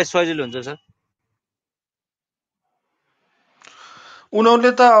उसलाई सजिलो हुन्छ सर?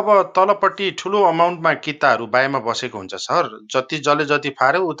 उनीहरूले त अब तलपट्टि ठुलो अमाउन्टमा किताहरू बायमा बसेको हुन्छ सर। जसले जति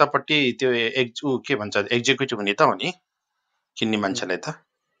फार्यो उतापट्टि त्यो के भन्छ एक्जिक्युटिभ हुने त हो नि किन्ने मान्छेलाई त।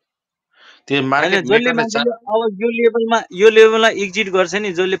 त्यो होइन, मार्केट जसले मेकरले मान्छेले अब यो लेभलमा एक्जिट गर्छ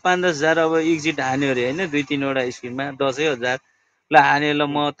नि, जसले 5-10 हजार अब एक्जिट हान्यो अरे होइन, 2-3वटा स्किममा 10,000 ल हाने, ल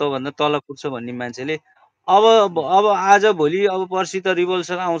म तँभन्दा तल पुग्छु भन्ने मान्छेले अब आज भोलि अब पर्सि त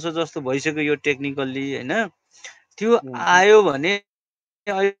रिभल्सर आउँछ जस्तो भइसक्यो यो टेक्निकल्ली होइन। त्यो आयो भने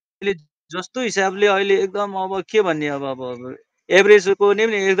अहिले जस्तो हिसाबले अहिले एकदम अब के भन्ने अब एभरेजको नि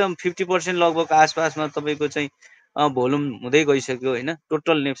एकदम 50% लगभग आसपासमा तपाईँको चाहिँ भोल्युम हुँदै गइसक्यो होइन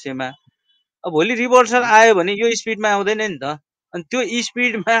टोटल नेप्सेमा। अब भोलि रिभर्सल आयो भने यो स्पिडमा आउँदैन नि त। अनि त्यो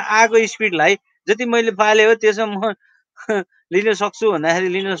स्पिडमा आएको स्पिडलाई जति मैले पाले हो त्यसमा म लिन सक्छु भन्दाखेरि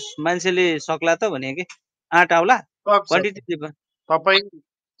लिन मान्छेले सक्ला त भने कि आँट आउला क्वान्टिटी। तपाईँ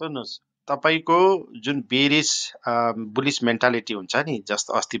सुन्नुहोस्, तपाईँको जुन बेरिस बुलिस मेन्टालिटी हुन्छ नि,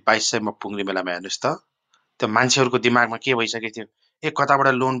 जस्तो अस्ति 2200 मा पुग्ने बेलामा हेर्नुहोस् त, त्यो मान्छेहरूको दिमागमा के भइसकेको थियो, कताबाट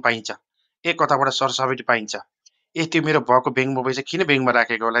लोन पाइन्छ, कताबाट सरसबसिडी पाइन्छ, त्यो मेरो भएको ब्याङ्कमा पैसा किन ब्याङ्कमा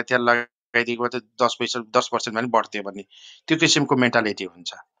राखेको होला, त्यहाँ लगाइदिएको त 10% पनि बढ्थ्यो भन्ने त्यो किसिमको मेन्टालिटी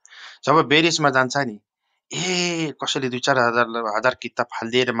हुन्छ। जब बेरिसमा जान्छ नि, कसैले 2-4 हजार किता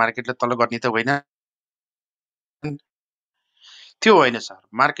फालिदिएर मार्केटले तल गर्ने त होइन, त्यो होइन सर।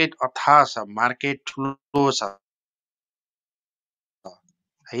 मार्केट अथाह छ, मार्केट ठुलो छ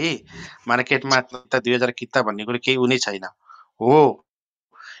है। मार्केटमा त 2000 किता भन्ने कुरो केही हुनै छैन हो।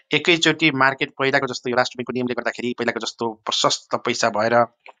 एकैचोटि मार्केट पहिलाको जस्तो राष्ट्र ब्याङ्कको नियमले गर्दाखेरि पहिलाको जस्तो प्रशस्त पैसा भएर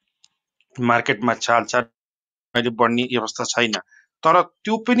मार्केटमा चालचाल अहिले बढ्ने अवस्था छैन। तर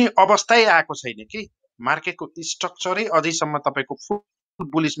त्यो पनि अवस्थै आएको छैन कि मार्केटको स्ट्रक्चरै अझैसम्म तपाईँको फुल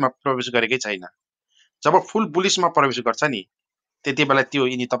बुलिसमा प्रवेश गरेकै छैन। जब फुल बुलिसमा प्रवेश गर्छ नि, त्यति बेला त्यो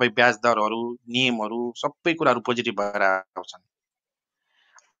यिनी तपाईँ ब्याज दरहरू नियमहरू सबै कुराहरू पोजिटिभ भएर आउँछन्।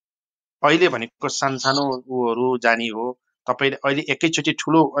 अहिले भनेको सानसानो ऊहरू जाने हो। तपाईँले अहिले एकैचोटि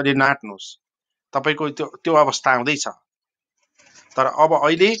ठुलो अहिले नाट्नुहोस्, तपाईँको त्यो अवस्था आउँदैछ। तर अब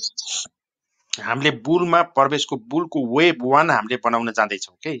अहिले हामीले बुलमा प्रवेशको बुलको वेब 1 हामीले बनाउन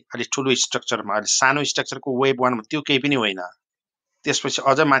जाँदैछौँ कि अहिले ठुलो स्ट्रक्चरमा। अहिले सानो स्ट्रक्चरको वेब 1 त्यो केही पनि होइन। त्यसपछि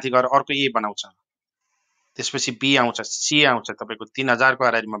अझ माथि गएर अर्को ए बनाउँछ, त्यसपछि बी आउँछ, सी आउँछ, तपाईँको 3000 को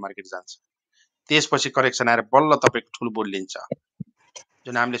अगाडिमा मार्केट जान्छ। त्यसपछि करेक्सन आएर बल्ल तपाईको ठुलो बुल लिन्छ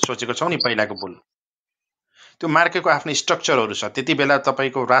जुन हामीले सोचेको छौं नि पहिलाको बुल त्यो मार्केटको आफ्नो स्ट्रक्चरहरु छ त्यति बेला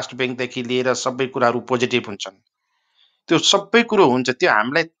तपाईको राष्ट्र बैंकदेखि लिएर सबै कुराहरु पोजिटिभ हुन्छन् त्यो सबै कुरो हुन्छ त्यो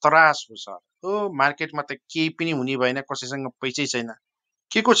हामीलाई त्रास हो सर ओ मार्केटमा त केही पनि हुने भएन कसैसँग पैसै छैन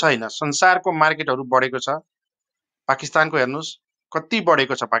के को छैन संसारको मार्केटहरु बढेको छ पाकिस्तानको हेर्नुस् कति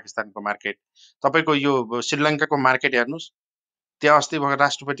बढेको छ पाकिस्तानको मार्केट तपाईको यो श्रीलंकाको मार्केट हेर्नुस् त्यहाँ अस्ति भर्खर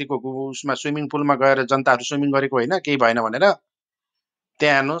राष्ट्रपतिको उसमा स्विमिङ पुलमा गएर जनताहरु स्विमिङ गरेको हैन केही भएन भनेर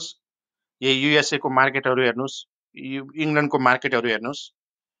त्यहाँ हेर्नुस् यो युएसए को मार्केटहरु हेर्नुस् इंग्ल्यान्डको मार्केटहरु हेर्नुस्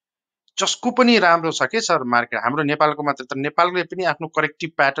जसको पनि राम्रो छ के सर मार्केट हाम्रो नेपालको मात्र त नेपालले पनि आफ्नो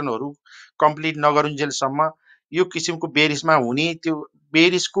करेक्टिभ प्याटर्नहरु कम्प्लिट नगरुन्जेलसम्म यो किसिमको बेरिसमा हुने त्यो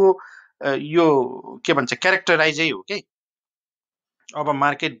बेरिसको यो के भन्छ क्यारेक्टराइजै हो के अब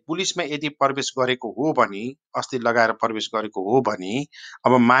मार्केट बुलिसमा यदि प्रवेश गरेको हो भने अस्ति लगाएर प्रवेश गरेको हो भने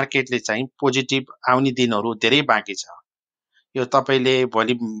अब मार्केटले चाहिँ पोजिटिभ आउने दिनहरु धेरै बाँकी छ यो तपाईले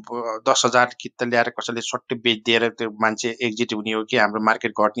भोलि 10,000 कित ल्याएर कसैले सट्टै बेचिदिएर त्यो मान्छे एक्जिट हुने हो कि हाम्रो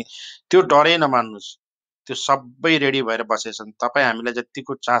मार्केट घट्ने त्यो डरै नमान्नुस् त्यो सबै रेडी भएर बसेछन् तपाई हामीलाई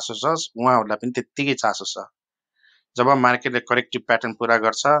जतिको चासो छ उहाँहरुलाई पनि त्यतिकै चासो छ जब मार्केटले करेक्टिभ प्याटर्न पूरा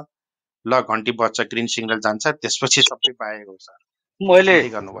गर्छ ल घण्टी बज्छ ग्रीन सिग्नल जान्छ त्यसपछि सबै पाएको छ मैले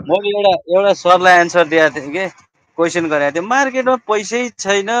एउटा सरलाई आन्सर दिएको थिएँ के क्वेशन गरेको थिएँ मार्केटमा पैसै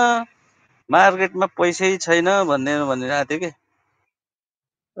छैन मार्केटमा पैसै छैन भनिरहेको थिएँ के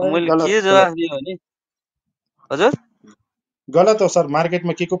मैले के जवाफ दिएँ भने हजुर गलत हो सर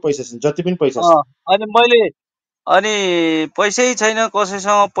मार्केटमा के को पैसा छ जति पनि पैसा छ अनि पैसै छैन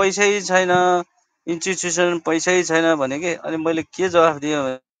कसैसँग पैसै छैन इन्स्टिट्युसन पैसै छैन भने के अनि मैले के जवाफ दिएँ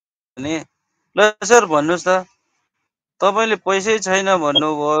भने ल सर भन्नुस् त तपाईले पैसै छैन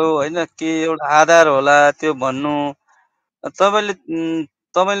भन्नुभयो हैन के एउटा आधार होला त्यो भन्नु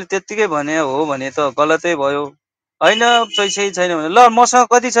तपाईले त्यतिकै भने हो भने त गलतै भयो हैन पैसै छैन भने ल मसँग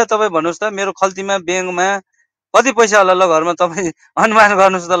कति छ तपाई भन्नुस् त मेरो खल्तीमा बैंकमा कति पैसा होला ल घरमा तपाई अनुमान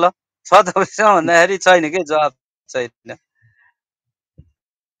गर्नुस् त ल छ तपाईसँग भन्दाखेरि छैन के जवाफ छैन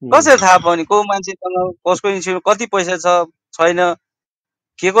कसरी थाहा पाउने को मान्छेसँग कसको इन्स्टिट्युट कति पैसा छ छैन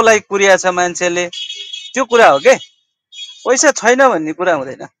के को लागि कुरिया छ मान्छेले त्यो कुरा हो के पैसा छैन भन्ने कुरा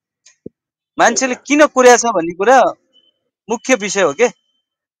हुँदैन मान्छेले किन कुरिया छ भन्ने कुरा मुख्य विषय हो के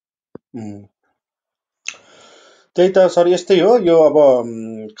त्यही त सर यस्तै हो यो अब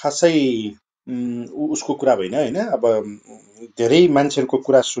खासै उसको कुरा भएन हैन अब धेरै मान्छेहरुको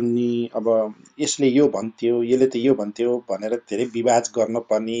कुरा सुन्नी अब यसले यो भन्थ्यो यसले त यो भन्थ्यो भनेर धेरै विवाद गर्न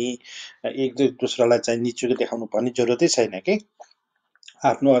पर्ने एक दुसरालाई चाहिँ निचुको देखाउनु पर्ने जरुरतै छैन के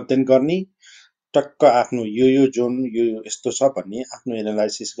आफ्नो अध्ययन गर्ने टक्क आफ्नो यो जोन यो यस्तो छ भन्ने आफ्नो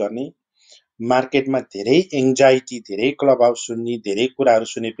एनालाइसिस गर्ने मार्केटमा धेरै एंजाइटी धेरै क्लब हाउस सुन्ने धेरै कुराहरु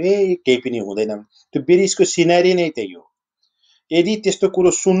सुने केही पनि हुँदैन त्यो बेरिसको सिनेरी नै त्यही हो यदि त्यस्तो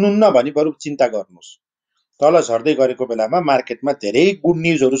कुरो सुन्नुन्न भने बरु चिन्ता गर्नुस् तल झर्दै गरेको बेलामा मार्केटमा धेरै गुड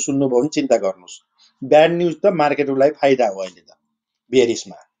न्यूजहरु सुन्नुभयो भने चिन्ता गर्नुस् ब्याड न्यूज त मार्केटलाई फाइदा हो अहिले त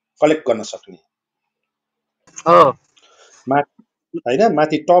बेरिसमा कलेक्ट गर्न सक्ने हैन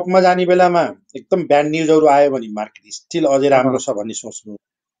माथि टपमा जाने बेलामा एकदम ब्याड न्यूजहरु आयो भने मार्केट स्टिल अझै राम्रो छ भन्ने सोच्नु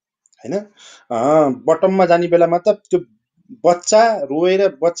हैन बटममा जाने बेलामा त त्यो बच्चा रोएर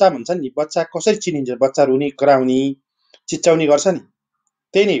बच्चा भन्छ नि बच्चा कसरी चिनिन्छ बच्चा रुनी कराउने चिच्चाउने गर्छ नि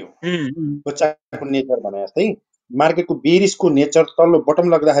त्यही नै हो बच्चाको नेचर भने जस्तै मार्केटको बेरिसको नेचर तल्लो बटम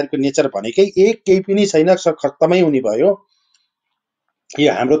लाग्दाखेरिको नेचर भनेकै केही पनि छैन खत्तमै हुने भयो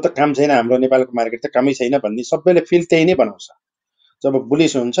यो हाम्रो त काम छैन हाम्रो नेपालको मार्केट त कामै छैन भन्ने सबैले फिल त्यही नै बनाउँछ जब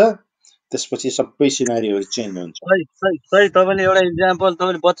बुलिस हुन्छ त्यसपछि सबै सिनारीहरु चेन्ज हुन्छ सही तपाईले एउटा एक्जाम्पल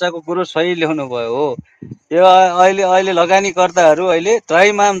तपाईले बच्चाको कुरो सही ल्याउनु भयो हो यो अहिले लगानीकर्ताहरु अहिले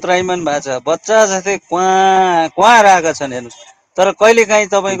त्रैमान भएको छ बच्चा जस्तै क्वा राका छन् हेर्नु तर कहिलेकाहीँ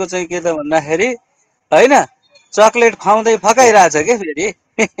तपाईको चाहिँ के त भन्दाखेरि हैन चकलेट खुवाउँदै फकाइराछ के फेरि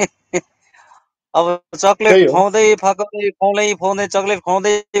अब चकलेट खुवाउँदै फकाउँदै चकलेट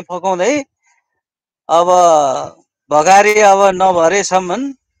खुवाउँदै फकाउँदै अब भगारी अब नभरेसम्म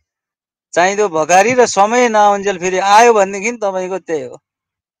चाहिँदो भगारी र समय नआउन्जेल फेरि आयो भनेदेखि तपाईको त्यही हो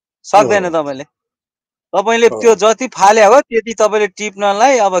सक्दैन तपाईले त्यो जति फाले हो त्यति तपाईले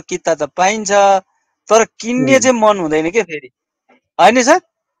टिप्नलाई अब किता त पाइन्छ तर किन्ने चाहिँ मन हुँदैन के फेरि हैन सर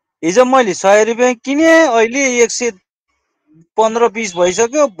हिजो मैले 100 रुपैयाँ किने अहिले 115-20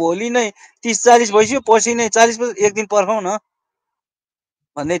 भइसक्यो भोलि नै 30-40 भइसक्यो पछि नै 40 एक दिन पर्खाउ न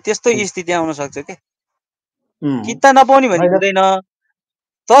भन्ने त्यस्तो स्थिति आउन सक्छ के किता नपाउने भन्ने हुँदैन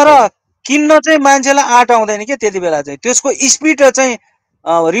तर किन्न चाहिँ मान्छेलाई आँट आउँदैन के त्यति बेला चाहिँ त्यसको स्पिड चाहिँ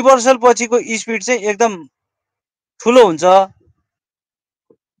रिभर्सल पछिको स्पिड चाहिँ एकदम ठुलो हुन्छ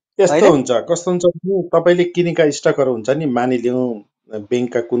यस्तो हैन? हुन्छ कस्तो हुन्छ भने तपाईँले किनेका स्टकहरू हुन्छ नि मानिलिउँ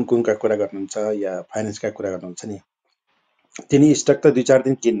ब्याङ्कका कुनका कुरा गर्नुहुन्छ या फाइनेन्सका कुरा गर्नुहुन्छ नि तिनी स्टक त 2-4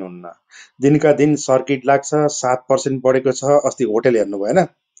 दिन किन्नुहुन्न दिनका दिन सर्किट लाग्छ 7% बढेको छ अस्ति होटल हेर्नु भएन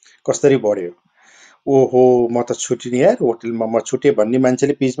कसरी बढ्यो ओहो म त छुटिने यार होटलमा म छुटेँ भन्ने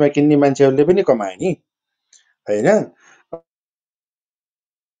मान्छेले पिचमा किन्ने मान्छेहरूले पनि कमाए नि हैन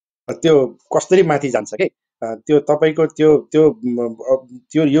त्यो कसरी माथि जान्छ के त्यो तपाईँको त्यो त्यो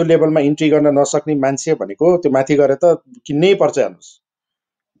त्यो यो लेभलमा इन्ट्री गर्न नसक्ने मान्छे भनेको त्यो माथि गएर त किन्नै पर्छ हेर्नुहोस्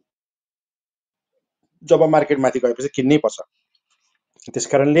जब मार्केट माथि गएपछि किन्नै पर्छ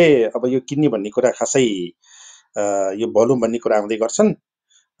त्यसकारणले अब यो किन्ने भन्ने कुरा खासै यो भोल्युम भन्ने कुरा आउँदै गर्छन्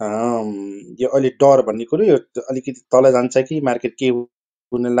यो अलि डर भन्ने कुरो यो अलिकति तल जान्छ कि मार्केट के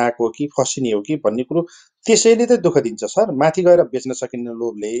हुन लागेको हो कि फसिने हो कि भन्ने कुरो त्यसैले त दुःख दिन्छ सर माथि गएर बेच्न सकिने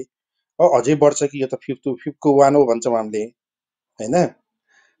लोभले अझै बढ्छ कि यो त फिफ्थको वान हो भन्छौँ हामीले हैन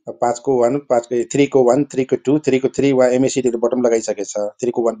 5 को 1 5 को 3 को 1 3 को 2 3 को 3 वा एमएसिडीले बटम लगाइसकेछ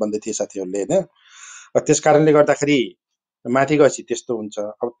 3 को 1 भन्दै थिए साथीहरूले हैन त्यस कारणले गर्दाखेरि माथि गएपछि त्यस्तो हुन्छ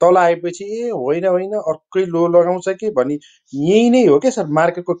अब तल आएपछि ए होइन होइन अर्कै लो लगाउँछ कि भन्ने यही नै हो के सर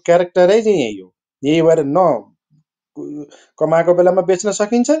मार्केटको क्यारेक्टरै चाहिँ यही हो यही भएर न कमाएको बेलामा बेच्न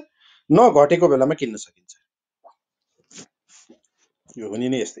सकिन्छ न घटेको बेलामा किन्न सकिन्छ यो हुने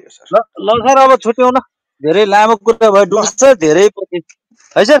नै यस्तै हो सर ल सर अब छुट्याउन धेरै लामो कुरा भयो ल डुब्छ धेरै पछि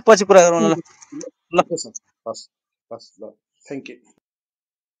है सर पछि कुरा गरौँ ल ल ल हस् हस् ल थ्यांक यू